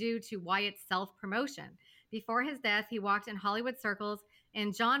largely due to Wyatt's self-promotion. Before his death, he walked in Hollywood circles,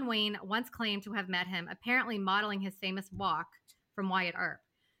 and John Wayne once claimed to have met him, apparently modeling his famous walk from Wyatt Earp.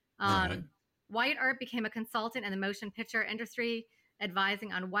 Wyatt Earp became a consultant in the motion picture industry,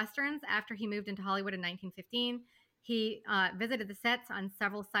 advising on westerns after he moved into Hollywood in 1915. He visited the sets on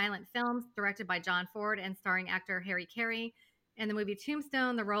several silent films directed by John Ford and starring actor Harry Carey. In the movie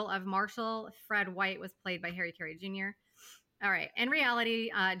Tombstone, the role of Marshal Fred White was played by Harry Carey Jr. All right. In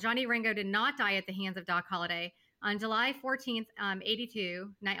reality, Johnny Ringo did not die at the hands of Doc Holliday. On July 14th,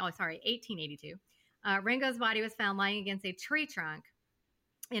 1882, Ringo's body was found lying against a tree trunk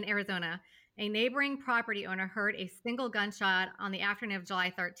in Arizona. A neighboring property owner heard a single gunshot on the afternoon of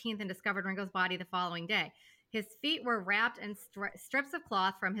July 13th and discovered Ringo's body the following day. His feet were wrapped in strips of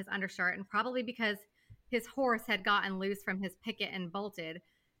cloth from his undershirt, and probably because his horse had gotten loose from his picket and bolted,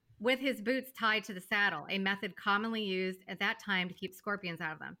 with his boots tied to the saddle, a method commonly used at that time to keep scorpions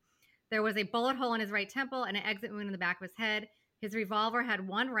out of them. There was a bullet hole in his right temple and an exit wound in the back of his head. His revolver had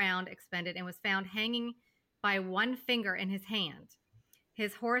one round expended and was found hanging by one finger in his hand.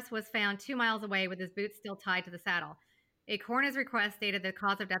 His horse was found 2 miles away with his boots still tied to the saddle. A coroner's request stated the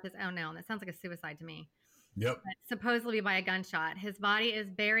cause of death is unknown. That sounds like a suicide to me. Yep. But supposedly by a gunshot. His body is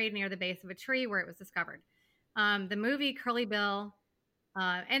buried near the base of a tree where it was discovered. In the movie, Curly Bill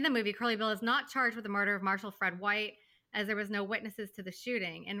is not charged with the murder of Marshal Fred White, as there was no witnesses to the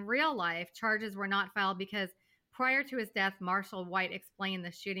shooting. In real life, charges were not filed because prior to his death, Marshal White explained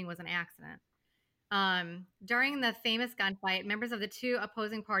the shooting was an accident. During the famous gunfight, members of the two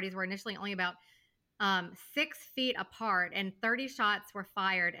opposing parties were initially only about 6 feet apart, and 30 shots were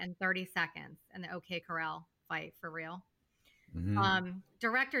fired in 30 seconds in the OK Corral fight, for real. Mm-hmm.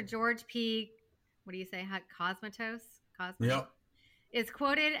 Director George P. What do you say? Cosmatos? Yep. Is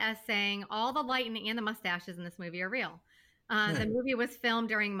quoted as saying, all the lightning and the mustaches in this movie are real. The movie was filmed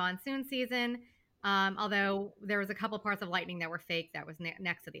during monsoon season, although there was a couple parts of lightning that were fake that was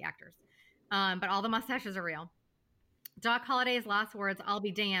next to the actors. But all the mustaches are real. Doc Holliday's last words, "I'll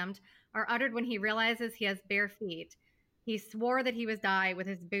be damned," are uttered when he realizes he has bare feet. He swore that he was die with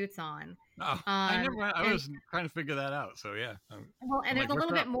his boots on. Oh, I was trying to figure that out. So yeah. There's a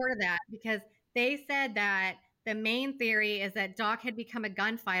little bit more to that, because they said that the main theory is that Doc had become a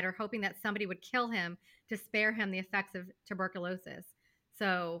gunfighter, hoping that somebody would kill him to spare him the effects of tuberculosis.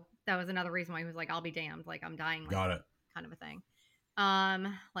 So that was another reason why he was like, "I'll be damned," like I'm dying. Got it. Kind of a thing.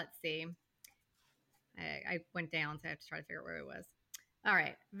 Let's see. I went down, so I have to try to figure out where it was. All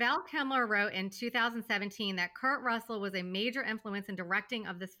right. Val Kilmer wrote in 2017 that Kurt Russell was a major influence in directing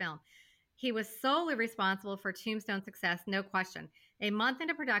of this film. He was solely responsible for Tombstone's success, no question. A month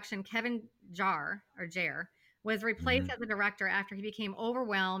into production, Kevin Jarre was replaced as the director after he became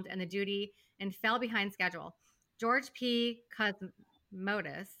overwhelmed in the duty and fell behind schedule. George P.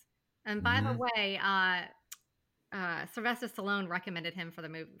 Cosmatos, and by the way, Sylvester Stallone recommended him for the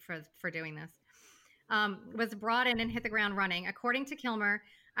movie for doing this. Was brought in and hit the ground running. According to Kilmer,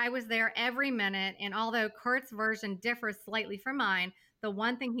 "I was there every minute, and although Kurt's version differs slightly from mine, the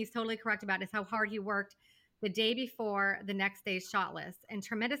one thing he's totally correct about is how hard he worked the day before the next day's shot list, and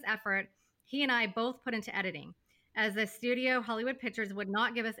tremendous effort he and I both put into editing, as the studio Hollywood Pictures would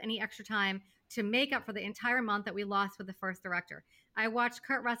not give us any extra time to make up for the entire month that we lost with the first director. I watched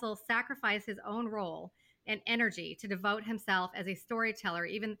Kurt Russell sacrifice his own role and energy to devote himself as a storyteller,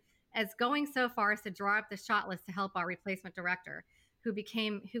 even as going so far as to draw up the shot list to help our replacement director, who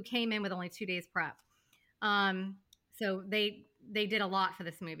came in with only 2 days prep." So they did a lot for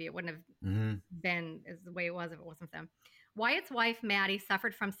this movie. It wouldn't have been as the way it was if it wasn't them. Wyatt's wife, Maddie,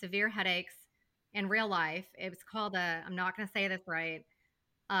 suffered from severe headaches in real life. It was called I'm not going to say this right,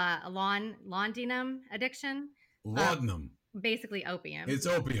 a laudanum addiction. Laudanum. Basically opium. It's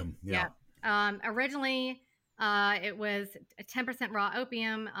opium. Yeah. Originally, it was a 10% raw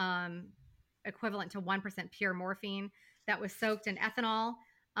opium, equivalent to 1% pure morphine, that was soaked in ethanol.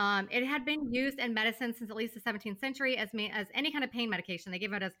 It had been used in medicine since at least the 17th century as any kind of pain medication. They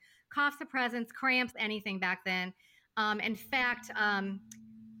gave it as cough suppressants, cramps, anything back then. In fact,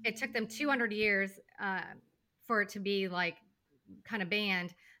 it took them 200 years for it to be like kind of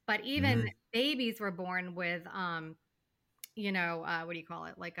banned. But even babies were born with, what do you call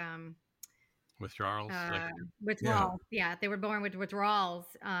it? Like withdrawals. Withdrawals. Yeah, they were born with withdrawals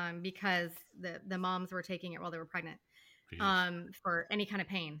because the moms were taking it while they were pregnant. For any kind of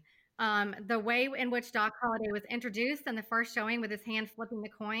pain. The way in which Doc Holliday was introduced in the first showing with his hand flipping the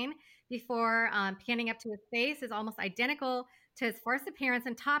coin before panning up to his face is almost identical to his first appearance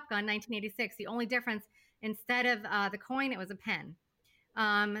in Top Gun 1986. The only difference, instead of the coin, it was a pen.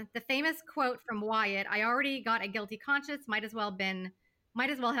 The famous quote from Wyatt, "I already got a guilty conscience, might as well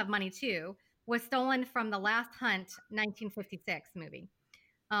have money too," was stolen from The Last Hunt 1956 movie.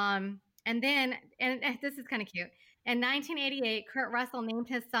 And this is kind of cute. In 1988, Kurt Russell named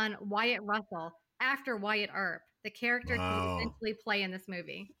his son Wyatt Russell after Wyatt Earp, the character he would eventually play in this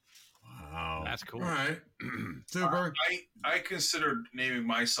movie. Wow. That's cool. All right. Super. I considered naming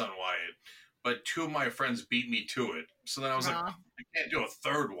my son Wyatt, but 2 of my friends beat me to it. So then I was like, I can't do a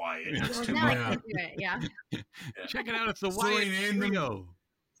third Wyatt. It's too Now I much. can't do it, yeah. Check it out. It's the Wyatt trio.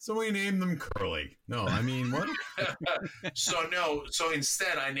 So we named them Curly. No, I mean, what? So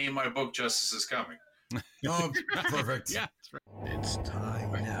instead I named my book Justice is Coming. Oh, perfect. Yeah, that's right. It's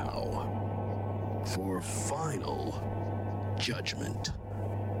time now for Final Judgment.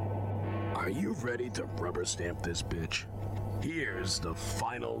 Are you ready to rubber stamp this bitch? Here's the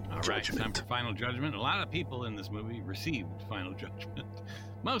Final All right, Judgment. time for Final Judgment. A lot of people in this movie received Final Judgment.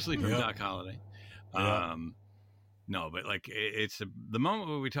 mostly from Yep. Doc Holliday. Yeah. No, but like it's the moment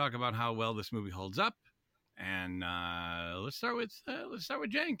where we talk about how well this movie holds up, and let's start with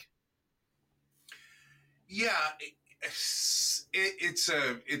Jank. Yeah, it's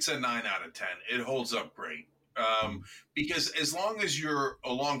a 9 out of 10. It holds up great because as long as you're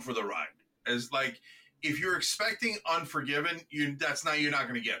along for the ride, as like if you're expecting Unforgiven, you're not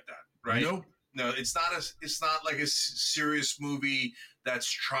going to get that, right? Nope. No, it's not like a serious movie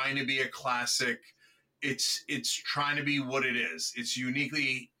that's trying to be a classic. It's trying to be what it is. It's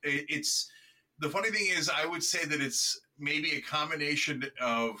uniquely. It's the funny thing is, I would say that it's maybe a combination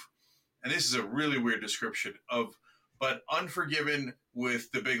of, and this is a really weird description of, but Unforgiven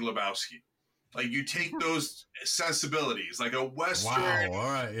with The Big Lebowski. Like you take those sensibilities, like a Western, Wow.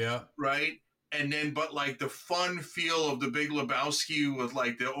 All right. Yeah. right? And then, but like the fun feel of The Big Lebowski with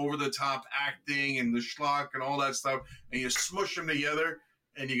like the over the top acting and the schlock and all that stuff, and you smush them together,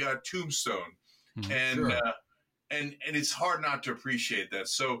 and you got Tombstone, and Sure. and it's hard not to appreciate that.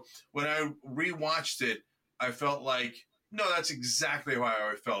 So when I rewatched it, I felt like, no, that's exactly how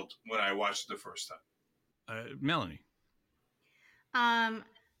I felt when I watched it the first time. Melanie. All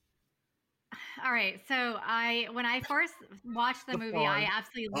right. So when I first watched the movie, I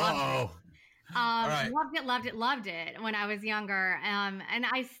absolutely loved it. right. Loved it when I was younger. And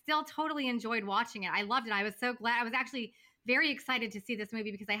I still totally enjoyed watching it. I loved it. I was so glad. I was actually very excited to see this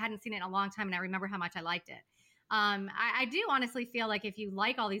movie because I hadn't seen it in a long time, and I remember how much I liked it. I do honestly feel like if you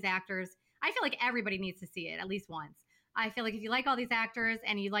like all these actors, I feel like everybody needs to see it at least once. I feel like if you like all these actors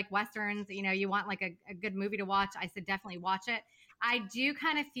and you like Westerns, you want like a good movie to watch, I said definitely watch it. I do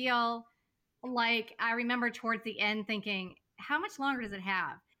kind of feel like I remember towards the end thinking, how much longer does it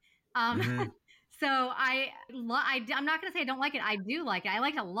have? So I'm not going to say I don't like it. I do like it. I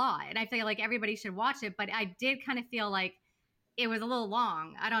like it a lot. And I feel like everybody should watch it. But I did kind of feel like it was a little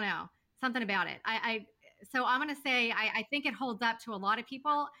long. I don't know. Something about it. So I'm going to say I think it holds up to a lot of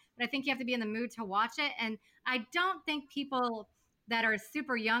people. But I think you have to be in the mood to watch it. And I don't think people that are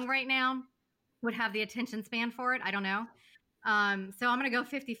super young right now would have the attention span for it. I don't know. So I'm going to go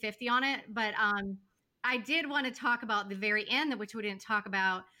 50-50 on it. But I did want to talk about the very end, which we didn't talk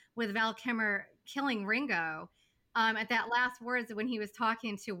about, with Val Kilmer killing Ringo. At that last words when he was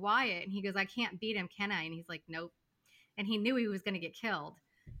talking to Wyatt, and he goes, "I can't beat him, can I?" And he's like, "Nope." And he knew he was going to get killed.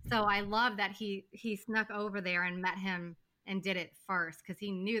 So I love that he snuck over there and met him and did it first, because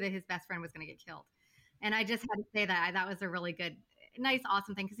he knew that his best friend was going to get killed. And I just had to say that that was a really good, nice,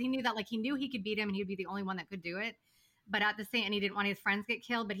 awesome thing, because he knew that, like, he knew he could beat him and he'd be the only one that could do it. But at the same, and he didn't want his friends to get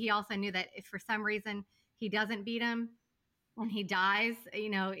killed. But he also knew that if for some reason he doesn't beat him and he dies, he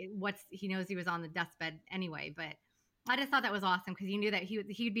knows he was on the deathbed anyway. But I just thought that was awesome, because he knew that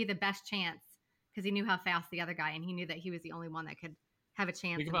he'd be the best chance, because he knew how fast the other guy, and he knew that he was the only one that could have a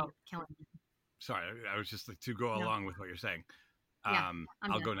chance of killing him. Sorry, I was just like to go along with what you're saying. Yeah,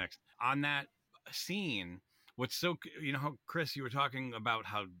 I'll go next on that scene. What's so, how Chris, you were talking about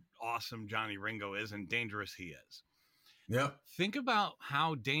how awesome Johnny Ringo is and dangerous he is. Yep. Think about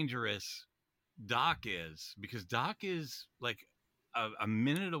how dangerous Doc is, because Doc is like a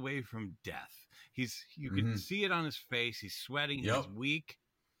minute away from death. You can see it on his face. He's sweating. He's weak.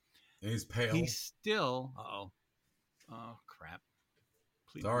 And he's pale. He's still. Oh crap!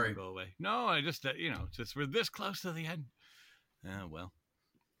 Please Sorry. Go away. No, I just since we're this close to the end.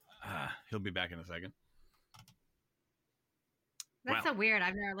 He'll be back in a second. That's so weird.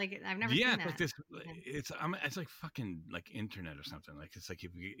 I've never seen that. Like this. It's like fucking like internet or something. Like it's like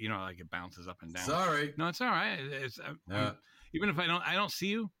like it bounces up and down. Sorry. No, it's all right. Even if I don't see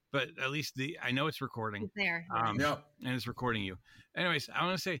you, but at least I know it's recording. It's there. And it's recording you. Anyways, I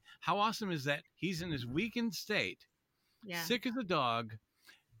want to say, how awesome is that? He's in his weakened state, sick as a dog,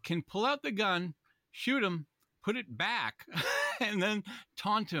 can pull out the gun, shoot him, put it back, and then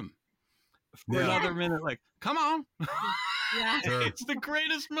taunt him for another minute. Like, come on. Yeah. Sure. It's the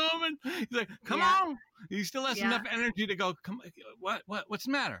greatest moment. He's like, come on. He still has enough energy to go, come, what's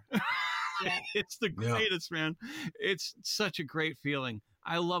the matter? It's the greatest, man. It's such a great feeling.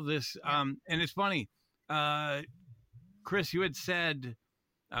 I love this. And it's funny. Chris, you had said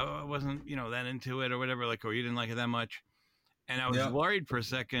I wasn't, that into it or whatever, like, or you didn't like it that much. And I was worried for a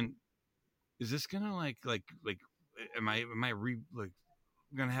second. Is this gonna like am I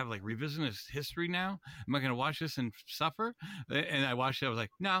gonna have like revisionist history now? Am I gonna watch this and suffer? And I watched it. I was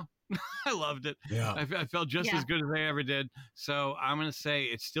like, no, I loved it. Yeah, I felt just as good as I ever did. So I'm gonna say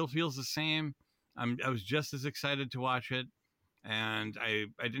it still feels the same. I was just as excited to watch it, and I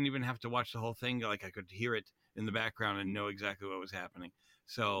didn't even have to watch the whole thing. Like I could hear it in the background and know exactly what was happening.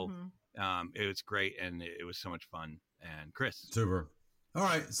 So it was great, and it was so much fun. And Chris, super. All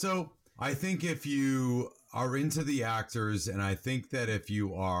right. So I think if you are into the actors, and I think that if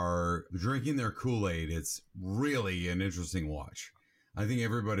you are drinking their Kool-Aid, it's really an interesting watch. I think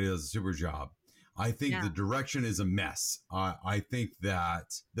everybody does a super job. I think the direction is a mess. I think that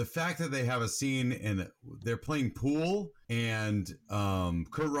the fact that they have a scene and they're playing pool and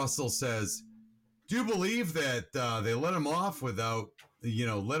Kurt Russell says, do you believe that they let him off without,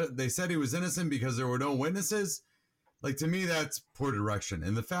 they said he was innocent because there were no witnesses? Like, to me, that's poor direction.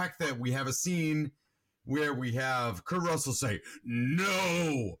 And the fact that we have a scene where we have Kurt Russell say,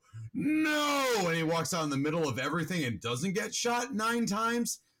 no, and he walks out in the middle of everything and doesn't get shot 9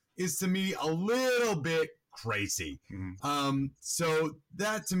 times is, to me, a little bit crazy. So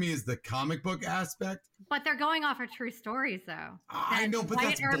that, to me, is the comic book aspect. But they're going off of true stories, though. I know, but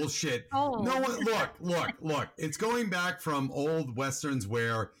that's bullshit. Old. No, look. It's going back from old Westerns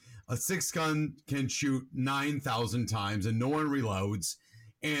where a 6-gun can shoot 9,000 times and no one reloads,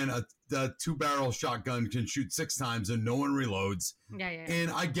 and a 2-barrel shotgun can shoot 6 times and no one reloads. Yeah. And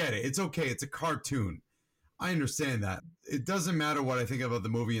I get it. It's okay. It's a cartoon. I understand that. It doesn't matter what I think about the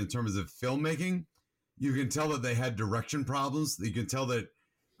movie in terms of filmmaking. You can tell that they had direction problems. You can tell that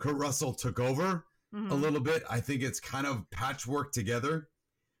Kurt Russell took over a little bit. I think it's kind of patchwork together.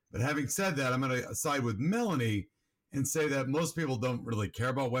 But having said that, I'm going to side with Melanie and say that most people don't really care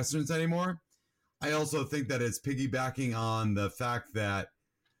about Westerns anymore. I also think that it's piggybacking on the fact that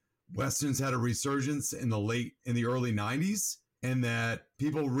Westerns had a resurgence in the early 90s, and that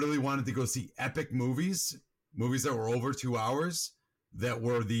people really wanted to go see epic movies that were over 2 hours, that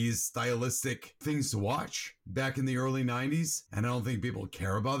were these stylistic things to watch back in the early 90s. And I don't think people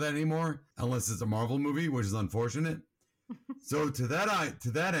care about that anymore, unless it's a Marvel movie, which is unfortunate. So to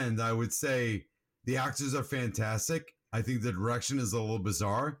that end, I would say the actors are fantastic. I think the direction is a little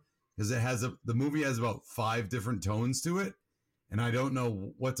bizarre because the movie has about 5 different tones to it, and I don't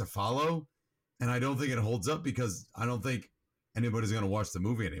know what to follow. And I don't think it holds up because I don't think anybody's going to watch the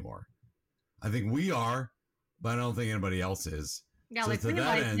movie anymore. I think we are, but I don't think anybody else is. Yeah, so like to we that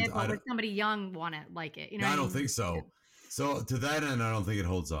like end, it, but would somebody young want to like it? I don't think so. So to that end, I don't think it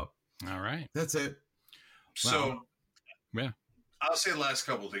holds up. All right. That's it. So, yeah. I'll say the last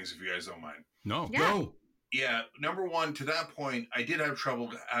couple of things if you guys don't mind. No. Yeah. Go. Yeah, number one, to that point, I did have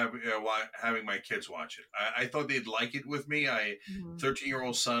trouble having my kids watch it. I thought they'd like it with me.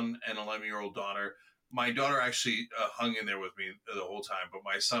 13-year-old son and 11-year-old daughter. My daughter actually hung in there with me the whole time, but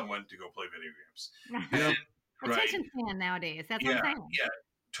my son went to go play video games. Attention span nowadays. That's what I'm saying. Yeah,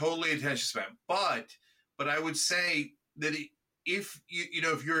 totally attention span. But I would say that if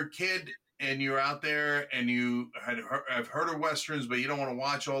if you're a kid and you're out there and you have heard of Westerns, but you don't want to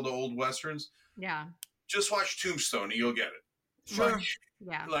watch all the old Westerns, just watch Tombstone and you'll get it. Sure.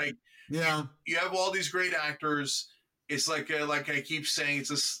 You have all these great actors. It's like I keep saying,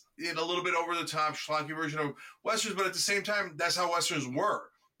 it's a little bit over the top, schlocky version of Westerns, but at the same time, that's how Westerns were.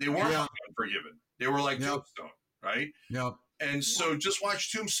 They weren't Unforgiven. They were like Tombstone, right? Yep. And so just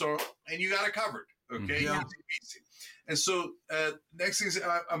watch Tombstone and you got it covered. Okay. Yeah. Easy. And so next thing is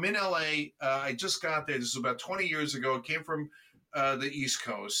I'm in LA. I just got there. This is about 20 years ago. I came from the East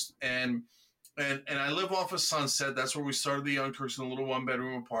Coast and I live off of Sunset. That's where we started the Young Turks in a little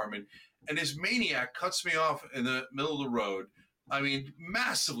 1-bedroom apartment. And this maniac cuts me off in the middle of the road. I mean,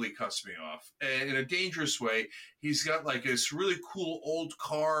 massively cuts me off in a dangerous way. He's got like this really cool old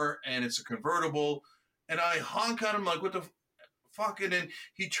car and it's a convertible. And I honk at him like, what the fuck? And then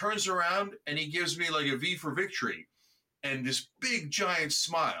he turns around and he gives me like a V for victory and this big giant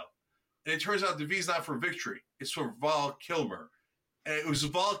smile. And it turns out the V is not for victory. It's for Val Kilmer. And it was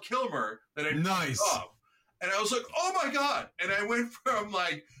Val Kilmer that I nice off. And I was like, oh my God. And I went from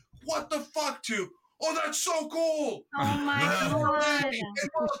like, what the fuck to, oh, that's so cool. Oh my God. And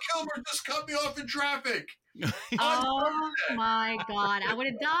Val Kilmer just cut me off in traffic. Oh my God. I would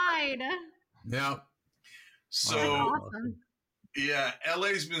have died. Yeah. So, awesome. yeah,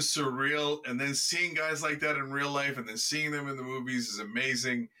 LA's been surreal. And then seeing guys like that in real life and then seeing them in the movies is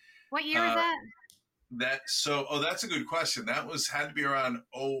amazing. What year is that? That's a good question. That had to be around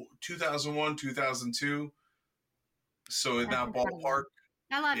 2001, 2002. So in that ballpark.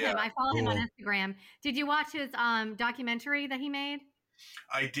 I love him. I follow him on Instagram. Did you watch his documentary that he made?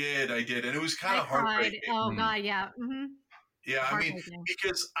 I did. And it was kind of heartbreaking. Oh, God, yeah. Mm-hmm. Yeah, I mean,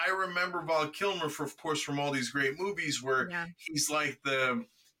 because I remember Val Kilmer, of course, from all these great movies where he's like the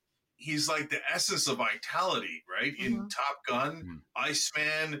essence of vitality, right? In Top Gun,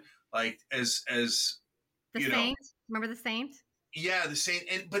 Iceman, like as the Saint. Remember the Saint? Yeah, the Saint.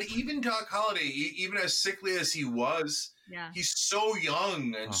 But even Doc Holliday, even as sickly as he was, he's so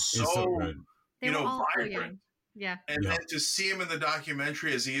young and so good. vibrant. Yeah. And then to see him in the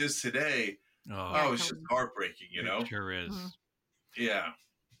documentary as he is today, it's just heartbreaking, you know? It sure is. Mm-hmm. Yeah.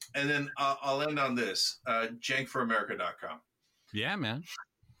 And then I'll end on this, JankForAmerica.com. Yeah, man.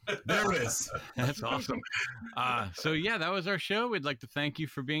 There it is. That's awesome. So yeah, that was our show. We'd like to thank you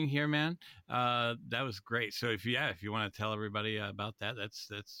for being here, man. That was great. So if you want to tell everybody about that,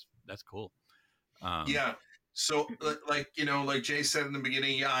 that's cool. Yeah. So like Jay said in the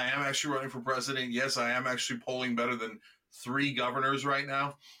beginning, I am actually running for president. Yes, I am actually polling better than 3 governors right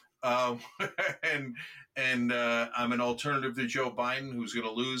now. And I'm an alternative to Joe Biden, who's going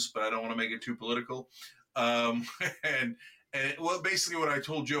to lose, but I don't want to make it too political. And basically what I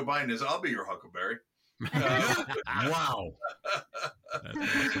told Joe Biden is, I'll be your Huckleberry. Wow.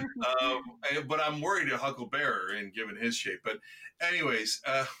 But I'm worried a Hucklebearer in given his shape. But anyways,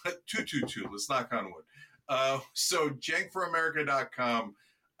 222. Let's knock on wood. So JankForAmerica.com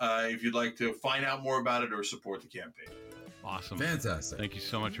if you'd like to find out more about it or support the campaign. Awesome. Fantastic. Thank you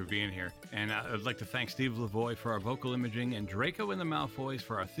so much for being here. And I'd like to thank Steve Lavoie for our vocal imaging and Draco and the Malfoys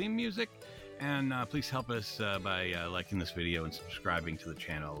for our theme music. And please help us by liking this video and subscribing to the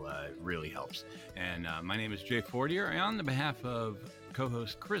channel. It really helps. And my name is Jay Fortier. And on the behalf of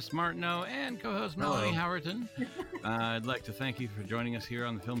co-host Chris Martineau and co-host Melanie Howerton, I'd like to thank you for joining us here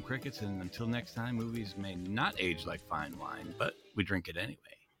on the Film Crickets. And until next time, movies may not age like fine wine, but we drink it anyway.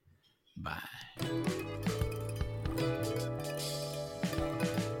 Bye.